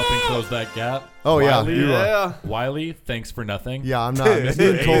welcome for helping close that gap. Oh, Wiley, yeah, you are. Wiley, thanks for nothing. Yeah, I'm not.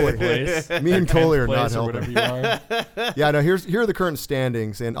 Me and Coley are not helping. Whatever you are. Yeah, no. Here are the current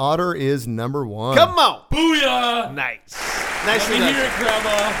standings, and Otter is number 1. Come on. Booyah! Nice. Let me hear it,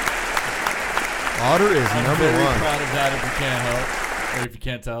 Grandma. Otter is I'm number very 1. proud of that if you can't help. Or if you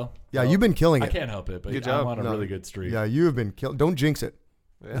can't tell. Yeah, you've been killing it. I can't help it, but Good I'm job. on a really good streak. Yeah, you have been killing. Don't jinx it.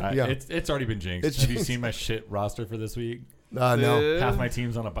 Yeah. It's already been jinxed. Have you seen my shit roster for this week? No. Half my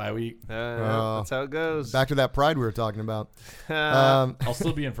team's on a bye week. That's how it goes. Back to that pride we were talking about. I'll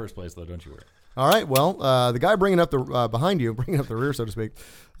still be in first place, though. Don't you worry. All right. Well, the guy bringing up the behind you, bringing up the rear, so to speak,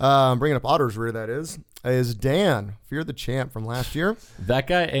 bringing up Otter's rear, that is Dan. Fear the champ from last year. That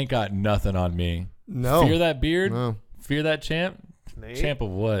guy ain't got nothing on me. No. Fear that beard. No. Fear that champ. Nate? Champ of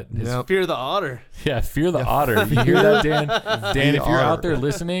what? Nope. Fear the otter. Yeah, fear the otter. You hear that, Dan? Dan, if you're out otter. there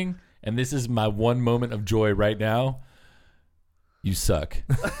listening, and this is my one moment of joy right now, you suck.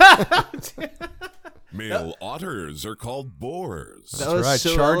 Male otters are called boars. That's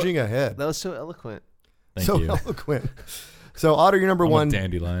right. Charging ahead. That was so eloquent. Thank so you. eloquent. So Otter, you're number I'm a 1.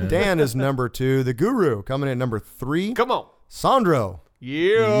 dandelion. Dan is number 2. The Guru coming in at number 3. Come on. Sandro.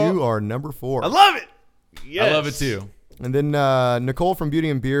 Yeah. You are number 4. I love it. Yes. I love it too. And then Nicole from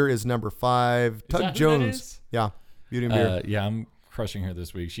Beauty and Beer is number 5. Tug that who that Jones. is? Yeah. Beauty and Beer. Yeah, I'm crushing her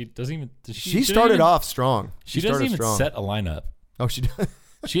this week. She doesn't even. She started off strong. She doesn't started even strong. set a lineup. Oh, she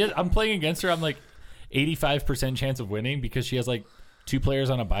does. I'm playing against her. I'm like 85% chance of winning because she has like 2 players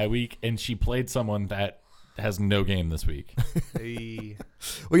on a bye week, and she played someone that has no game this week. Hey.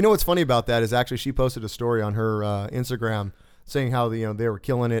 Well, you know what's funny about that is actually she posted a story on her Instagram saying how they were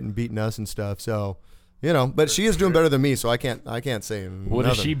killing it and beating us and stuff. So, but she is doing better than me, so I can't say nothing. What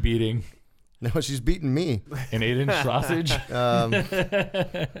is she beating? No, she's beating me. An 8-inch sausage?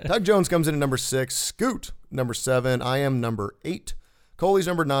 Tug Jones comes in at number 6. Scoot, number 7. I am number 8. Coley's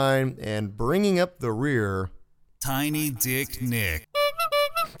number 9. And bringing up the rear, Tiny Dick Nick.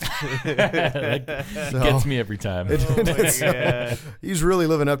 That gets me every time. He's really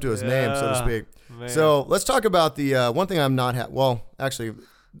living up to his name, so to speak. Man. So let's talk about the one thing I'm not actually,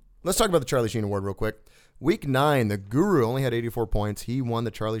 let's talk about the Charlie Sheen Award real quick. Week 9, the Guru only had 84 points. He won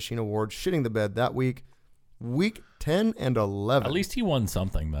the Charlie Sheen Award, shitting the bed that week. Week 10 and 11. At least he won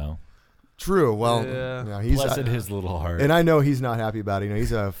something, though. True. Well, he's blessed his little heart. And I know he's not happy about it. You know,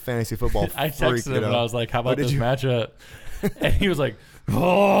 he's a fantasy football I freak. texted him and I was like, how about this matchup? And he was like,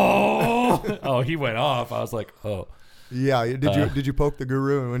 oh, he went off. I was like, oh. Yeah. Did you poke the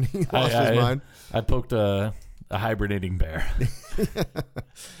guru when he lost his mind? I poked a hibernating bear.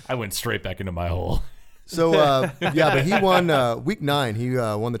 I went straight back into my hole. So, but he won week 9. He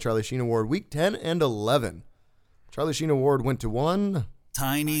won the Charlie Sheen Award. Week 10 and 11. Charlie Sheen Award went to one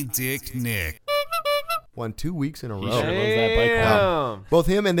Tiny Dick Nick. Won 2 weeks in a row. Sure loves that bike. Both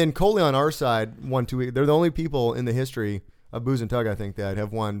him and then Coley on our side won 2 weeks. They're the only people in the history of Booze and Tug, I think, that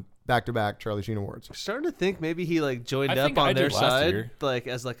have won back-to-back Charlie Sheen Awards. Starting to think maybe he joined up on their side,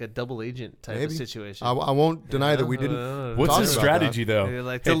 as a double agent type of situation. I won't deny that we didn't. What's his strategy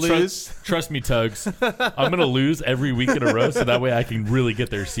though? To lose. Trust me, Tugs. I'm gonna lose every week in a row, so that way I can really get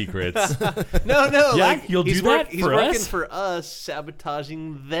their secrets. No. Yeah, you'll do that he's for working us? for us,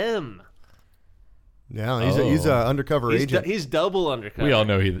 sabotaging them. Yeah, he's an undercover agent. He's double undercover. We all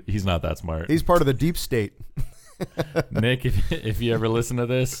know he's not that smart. He's part of the deep state. Nick, if you ever listen to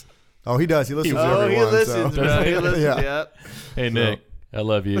this. Oh, he does. He listens to everyone. He listens, so. bro. He listens, yeah. Hey, Nick, I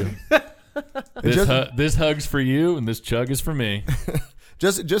love you. This hug's for you, and this chug is for me.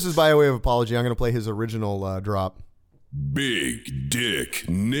 just as by way of apology, I'm going to play his original drop. Big Dick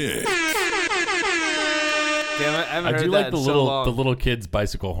Nick. Damn it, I haven't heard do that like in so long. the little kid's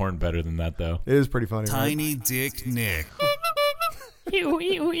bicycle horn better than that, though. It is pretty funny. Tiny right? Dick Nick.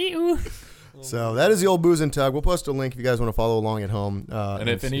 So that is the old Booze and Tug. We'll post a link if you guys want to follow along at home. And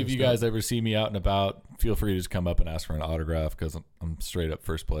if any of you guys ever see me out and about, feel free to just come up and ask for an autograph because I'm straight up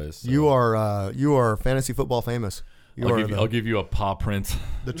first place. So. You are fantasy football famous. I'll give you a paw print.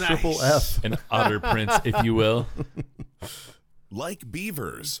 The triple F. An otter print, if you will. Like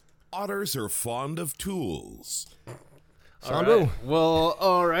beavers, otters are fond of tools. Sandro. Right. Well,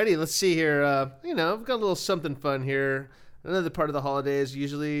 alrighty. Let's see here. I've got a little something fun here. Another part of the holidays,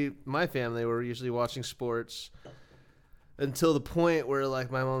 usually my family, we're usually watching sports until the point where,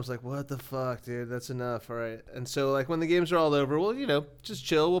 my mom's like, what the fuck, dude? That's enough, all right? And so, when the games are all over, we'll, just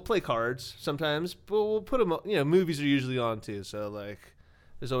chill. We'll play cards sometimes, but we'll put them, movies are usually on, too. So,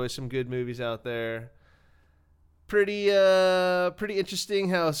 there's always some good movies out there. Pretty interesting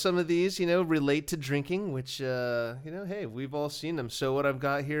how some of these, relate to drinking, which, hey, we've all seen them. So what I've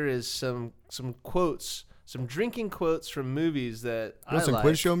got here is some quotes. Some drinking quotes from movies that I like. Some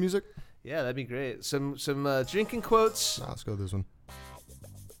quiz show music? Yeah, that'd be great. Some drinking quotes. Let's go with this one.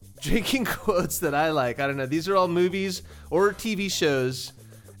 Drinking quotes that I like. I don't know. These are all movies or TV shows.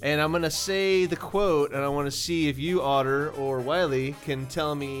 And I'm going to say the quote, and I want to see if you, Otter, or Wiley, can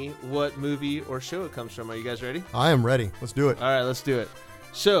tell me what movie or show it comes from. Are you guys ready? I am ready. Let's do it. All right, let's do it.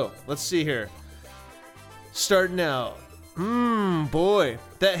 So, let's see here. Starting out. Boy,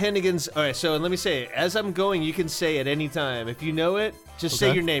 that Hennigan's. All right, so let me say, as I'm going, you can say at any time. If you know it, just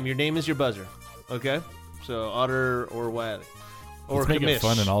say your name. Your name is your buzzer. Okay? So, Otter or Wiley. Or Let's make Kamish. it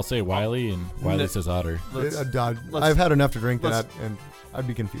fun, and I'll say Wiley, and Wiley says Otter. I've had enough to drink that, and I'd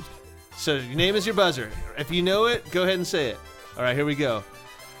be confused. So, your name is your buzzer. If you know it, go ahead and say it. All right, here we go.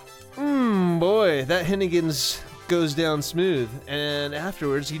 Boy, that Hennigan's goes down smooth, and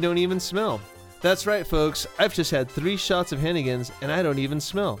afterwards, you don't even smell. That's right, folks. I've just had 3 shots of Hennigan's, and I don't even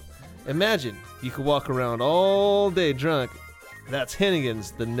smell. Imagine you could walk around all day drunk. That's Hennigan's,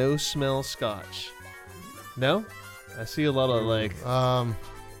 the no-smell scotch. No? I see a lot of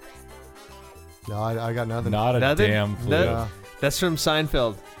No, I got nothing. Not a damn clue. No, that's from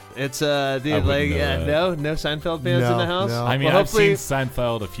Seinfeld. It's no Seinfeld fans in the house. No. I mean, well, I've seen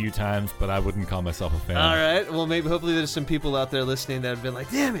Seinfeld a few times, but I wouldn't call myself a fan. All right. Well, hopefully there's some people out there listening that have been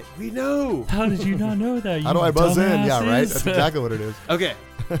like, "Damn it, we know." How did you not know that? How do I buzz in? Yeah, right. That's exactly what it is. Okay,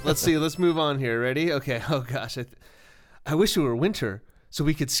 let's see. Let's move on here. Ready? Okay. Oh gosh, I wish it were winter so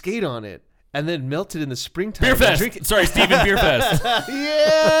we could skate on it. And then melt it in the springtime. Beer Fest. Sorry, Steven Beer Fest.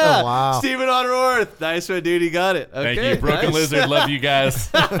 Yeah. Wow. Steven Otterworth. Nice one, dude. You got it. Okay, Thank you. Broken Lizard. Love you guys.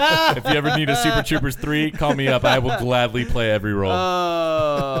 If you ever need a Super Troopers 3, call me up. I will gladly play every role.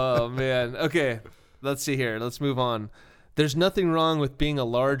 Oh, man. Okay. Let's see here. Let's move on. There's nothing wrong with being a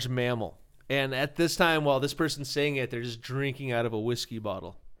large mammal. And at this time, while this person's saying it, they're just drinking out of a whiskey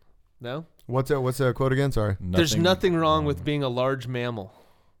bottle. No? What's that quote again? Sorry. There's nothing wrong with being a large mammal.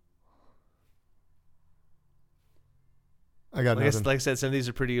 I got nothing. Like I said, some of these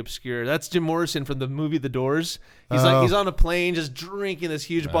are pretty obscure. That's Jim Morrison from the movie The Doors. He's he's on a plane just drinking this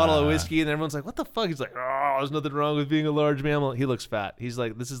huge bottle of whiskey, and everyone's like, "What the fuck?" He's like, "Oh, there's nothing wrong with being a large mammal." He looks fat. He's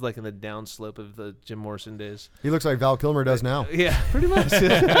like, this is like in the downslope of the Jim Morrison days. He looks like Val Kilmer does now. Yeah, pretty much.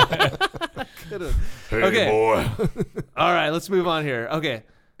 Good one. Hey, Okay. boy. All right, let's move on here. Okay.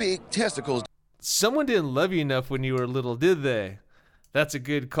 Big testicles. Someone didn't love you enough when you were little, did they? That's a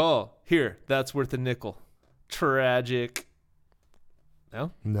good call. Here, that's worth a nickel. Tragic.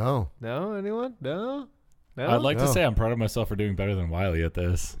 No? No. No? Anyone? No? No? I'd like to say I'm proud of myself for doing better than Wiley at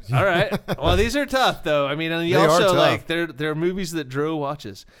this. All right. Well, these are tough, though. I mean, and They are also, tough. like, they're movies that Drew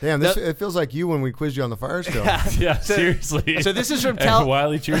watches. Damn, it feels like you when we quizzed you on the Fire Stone. Yeah, seriously. So this is from And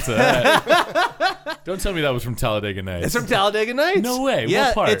Wiley cheers to that. Don't tell me that was from Talladega Nights. It's from Talladega Nights. No way. Yeah,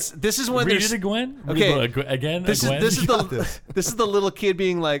 What part? this is when Read there's it again. Okay. Again. This is the little kid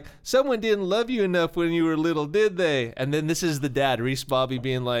being like, someone didn't love you enough when you were little, did they? And then this is the dad, Reese Bobby,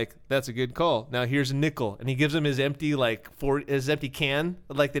 being like, that's a good call. Now here's a nickel, and he gives him his empty empty can,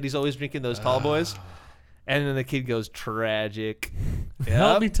 like that he's always drinking those tall boys. And then the kid goes, tragic.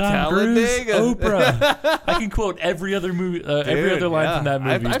 Help me, Tom Cruise, Oprah. I can quote every other movie, every other line from that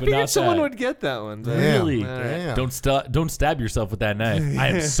movie. I but figured not someone that. would get that one. But Really? Damn. Don't stab yourself with that knife. I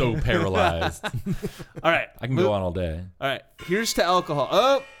am so paralyzed. All right, I can go on all day. All right, here's to alcohol.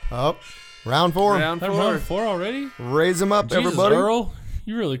 Oh, round four. Round four. Round four already? Raise them up, Jesus, everybody. Earl,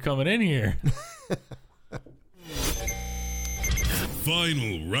 you really coming in here.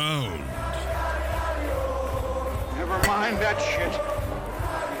 Final round. Never mind that shit.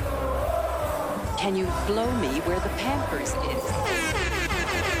 Can you blow me where the Pampers is?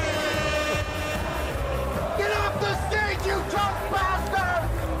 Get off the stage, you drunk bastard!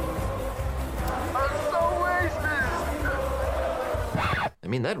 I'm so wasted. I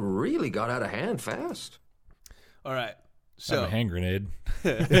mean, that really got out of hand fast. All right. So So a hand grenade.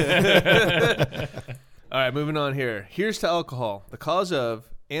 All right, moving on here. Here's to alcohol, the cause of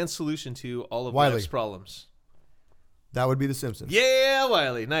and solution to all of Wiley. life's problems. That would be The Simpsons. Yeah,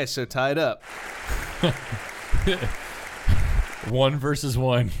 Wiley. Nice. So tied up. 1 versus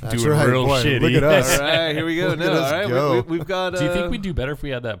 1. That's doing right, real boy, shitty. look at us. All right, here we go. Look No, at us all right, go. we've got. Do you think we'd do better if we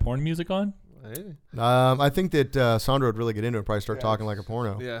had that porn music on? Hey. I think that Sandro would really get into it, probably start talking like a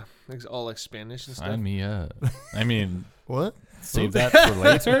porno. Yeah, it's all like Spanish and stuff. Sign me up. I mean, what? Save that for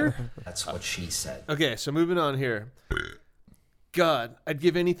later. That's what she said. Okay, so moving on here. God, I'd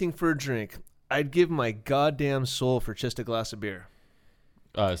give anything for a drink. I'd give my goddamn soul for just a glass of beer.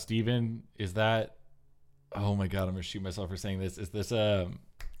 Steven, is that? Oh my God, I'm gonna shoot myself for saying this. Is this oh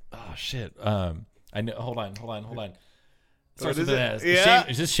shit? I know. Hold on. Starts with an S. Yeah.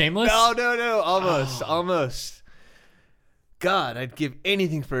 Is this Shameless? No. Almost. God, I'd give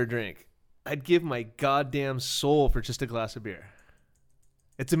anything for a drink. I'd give my goddamn soul for just a glass of beer.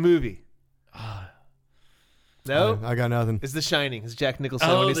 It's a movie. No, I got nothing. It's The Shining. It's Jack Nicholson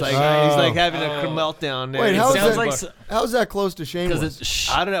Oh, when he's The like Shining. having a meltdown. There. Wait, It how's sounds that? How's that close to Shameless?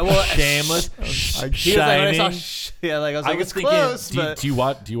 I don't know. Well, Shameless. He was like, when I saw Shining. I was like, it's thinking, close. do you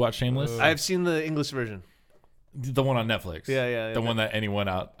watch Shameless? I've seen the English version. The one on Netflix. Yeah. The one that anyone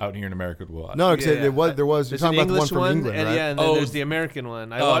out here in America would watch. No, except there was. You're There's talking an about the one English from England, and, right? Yeah, and then there's the American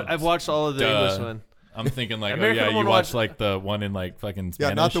one. I've watched all of the English one. I'm thinking like, American you one watched like the one in like fucking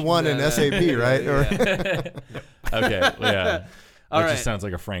Spanish. Yeah, not the one in SAP, right? Okay, yeah. All that right. just sounds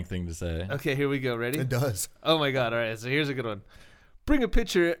like a Frank thing to say. Okay, here we go. Ready? It does. Oh my God! All right, so here's a good one. Bring a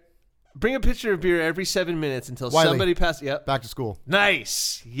pitcher of beer every 7 minutes until Wiley. somebody passes. Yep. Back to School.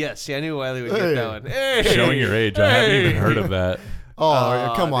 Nice. Yes. Yeah, I knew Wiley would Hey. get that one. Hey. Showing your age. I haven't even heard of that.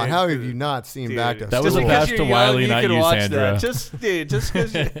 Oh, come on. dude, How have you not seen dude. Back to That School? was a Because pass you're to young, Wiley, you not can you, watch Sandra. that. Just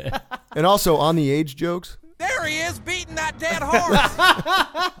because. And also on the age jokes. There he is, beating that dead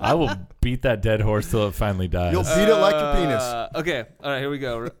horse. I will beat that dead horse till it finally dies. You'll beat it like your penis. Okay. All right. Here we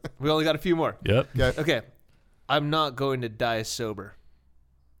go. We only got a few more. Yep. Okay. I'm not going to die sober.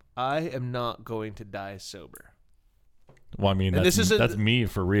 I am not going to die sober. Well, I mean, And that's me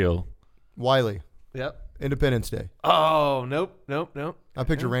for real. Wiley. Yep. Independence Day. Oh, nope. I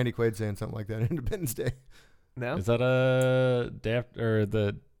picture Randy Quaid saying something like that. Independence Day. No. Is that a day after, or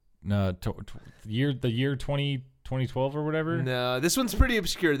the year 2012 or whatever? No, this one's pretty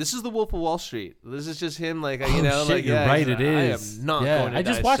obscure. This is The Wolf of Wall Street. This is just him, like, Oh, you know, shit, like, you're yeah, right. he's It like, is. I am not yeah, going to I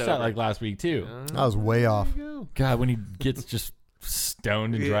just die watched sober. that like last week too. I was way off. God, when he gets just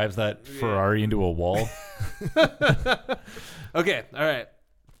stoned and drives that Ferrari into a wall. Okay, all right.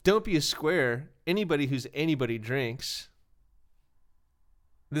 Don't be a square. Anybody who's anybody drinks.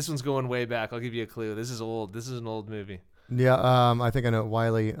 This one's going way back. I'll give you a clue. This is old. This is an old movie. Yeah, I think I know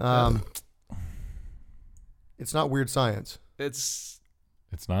Wiley. It's not Weird Science. It's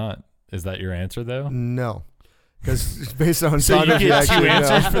not. Is that your answer though? No, because it's based on. So you Sandra's get two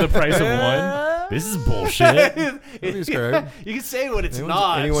reaction, answers for the price of one. This is bullshit. Nobody's correct. You can say what it's Anyone's-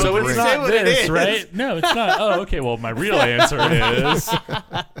 not. anyone's So great. it's It's say not what it this, is. right? No, it's not. Oh, okay. Well, my real answer is.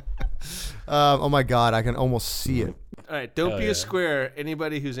 Oh my God, I can almost see it. All right, don't be a square.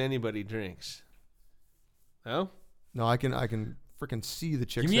 Anybody who's anybody drinks. No? No, I can freaking see the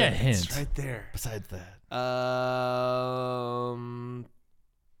chick's Give me a head. hint. It's right there. Besides that.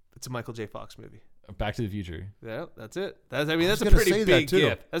 It's a Michael J. Fox movie. Back to the Future. Yeah, that's it. That's a gonna pretty say big that, too.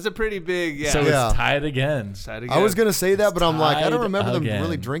 gift. That's a pretty big, yeah. So it's tied again. Tied again. I was gonna say that, but I'm like, I don't tied remember them again.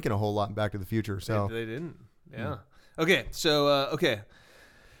 really drinking a whole lot in Back to the Future. So They didn't. Yeah. Okay, so,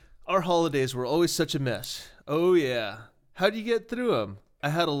 our holidays were always such a mess. Oh, yeah. How do you get through them? I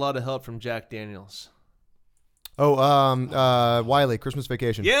had a lot of help from Jack Daniels. Wiley, Christmas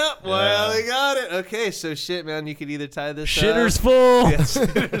Vacation. Yep, well, they got it. Okay, so shit, man, you could either tie this Shitter's up. full. Yeah,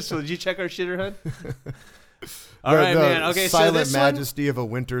 shitter's full. Did you check our shitter hunt? All right, man. Okay, so silent this majesty of a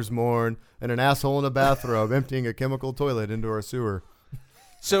winter's morn and an asshole in a bathrobe emptying a chemical toilet into our sewer.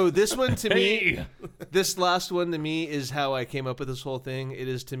 So this one to me, this last one to me is how I came up with this whole thing. It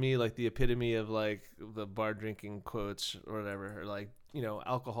is to me like the epitome of like the bar drinking quotes or whatever, or like, you know,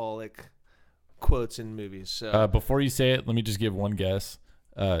 alcoholic quotes in movies. So Before you say it, let me just give one guess.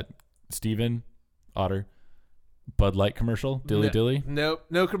 Steven Otter, Bud Light commercial, Dilly Dilly? Nope,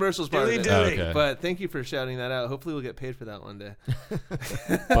 no commercials part of it. Okay. But thank you for shouting that out. Hopefully we'll get paid for that one day.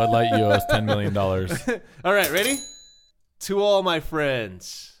 Bud Light, you owe us $10 million. All right, ready? To all my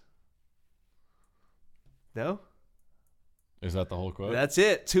friends. No? Is that the whole quote? That's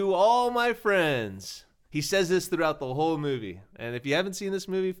it. To all my friends. He says this throughout the whole movie. And if you haven't seen this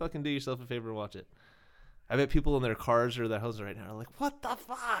movie, fucking do yourself a favor and watch it. I bet people in their cars or their houses right now are like, what the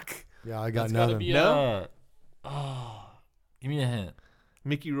fuck? Yeah, I got That's nothing. gotta be No? give me a hint.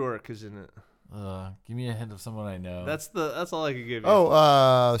 Mickey Rourke is in it. Give me a hint of someone I know. That's all I could give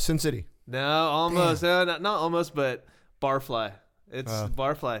you. Sin City. No, almost. No, not almost, but Barfly. It's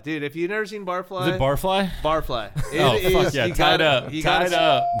Barfly. Dude, if you've never seen Barfly. Is it Barfly? Barfly. Fuck yeah, tied up. You Tied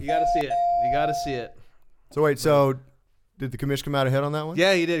up. You gotta see it. You gotta see it. So wait, did the commish come out ahead on that one?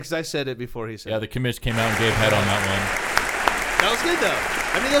 Yeah, he did, because I said it before he said it. Yeah, the commish came out and gave head on that one. That was good, though.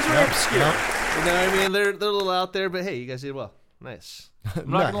 I mean, those were obscure. Yep. You know what I mean? They're a little out there, but hey, you guys did well. Nice. I'm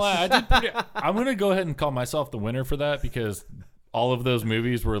not gonna lie, I'm gonna go ahead and call myself the winner for that because all of those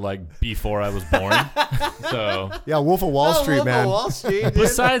movies were like before I was born. So yeah, Wolf of Wall Street, Wolf man. of Wall Street, dude.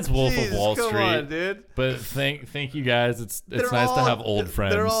 Besides Wolf Jesus, of Wall come Street, on, dude. But thank you guys. It's They're nice to all- have old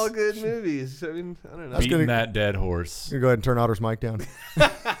friends. They're all good movies. I mean, I don't know. Beating that dead horse. I'm gonna go ahead and turn Otter's mic down.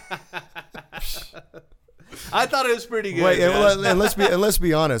 I thought it was pretty good. Wait, man. and let's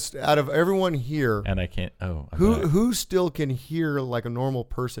be honest. Out of everyone here, And I can't. Oh, I'm who back. who still can hear like a normal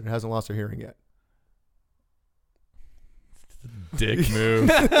person and hasn't lost their hearing yet? Dick move.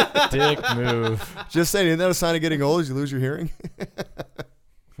 Dick move. Just saying, isn't that a sign of getting old? Is you lose your hearing?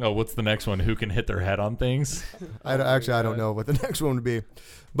 Oh, what's the next one? Who can hit their head on things? I don't know what the next one would be,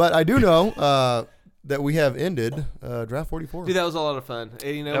 but I do know that we have ended Draft 44. Dude, that was a lot of fun.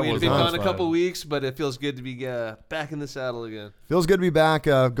 And, you know, That we've was been a lot gone of a couple fun. weeks, but it feels good to be back in the saddle again. Feels good to be back.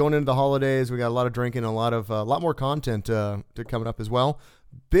 Going into the holidays, we got a lot of drinking, and a lot more content to coming up as well.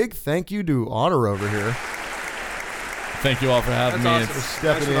 Big thank you to Otter over here. Thank you all for having That's me. awesome.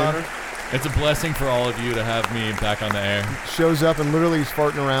 stepping Thanks, in. Otter. It's a blessing for all of you to have me back on the air. Shows up and literally is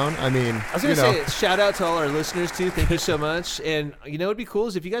farting around. I mean, I was going to say, shout out to all our listeners, too. Thank you so much. And, you know, it'd be cool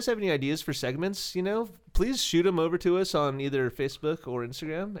is if you guys have any ideas for segments, you know, please shoot them over to us on either Facebook or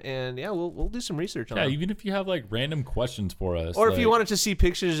Instagram. And, yeah, we'll do some research on Yeah, them. even if you have like random questions for us. Or if you like wanted to see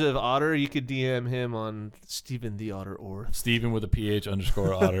pictures of Otter, you could DM him on Stephen the Otter or Steven with a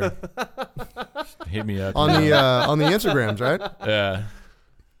PH_Otter. Hit me up. on the Instagrams, right? Yeah.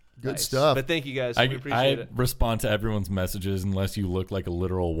 Good Nice. stuff. But thank you guys. I We appreciate it. respond to everyone's messages unless you look like a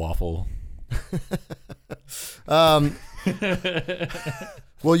literal waffle.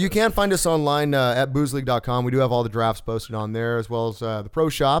 Well, you can find us online at boozeleague.com. We do have all the drafts posted on there, as well as the pro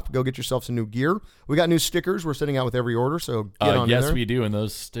shop. Go get yourself some new gear. We got new stickers we're sending out with every order, so get on in yes, there. we do, and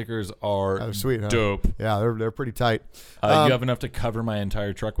those stickers are Oh, sweet, huh? dope. Yeah, they're pretty tight. You have enough to cover my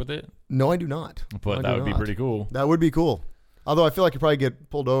entire truck with it? No, I do not. But I that do would be not. pretty cool. That would be cool. Although I feel like you probably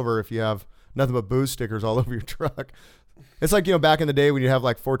get pulled over if you have nothing but booze stickers all over your truck. It's like, back in the day when you have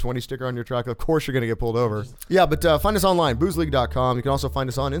like 420 sticker on your truck, of course you're going to get pulled over. Yeah, but find us online, boozeleague.com. You can also find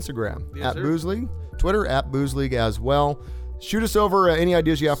us on Instagram, Yes, at sir. Booze League, Twitter, at Booze League as well. Shoot us over any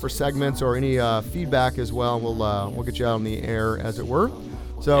ideas you have for segments or any feedback as well. We'll get you out on the air, as it were.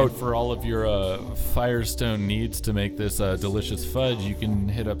 So And for all of your Firestone needs to make this delicious fudge, you can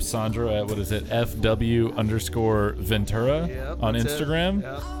hit up Sandro at, FW_Ventura Yep, on that's it. Instagram.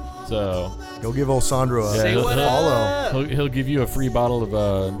 Yeah. So go give old Sandro a Say what follow. up. he'll give you a free bottle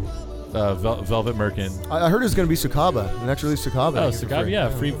of Velvet Merkin. I heard it's going to be Sacaba. The next release, Sacaba. Oh, Sacaba, yeah,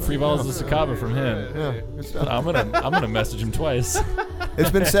 free bottles of Sacaba from him. Yeah, good stuff. I'm gonna message him twice.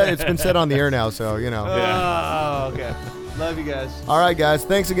 It's been said on the air now, so you know. Oh, okay. Love you guys. All right, guys.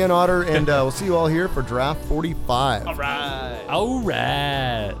 Thanks again, Otter, and we'll see you all here for Draft 45. All right. All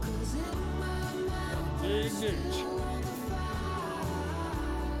right.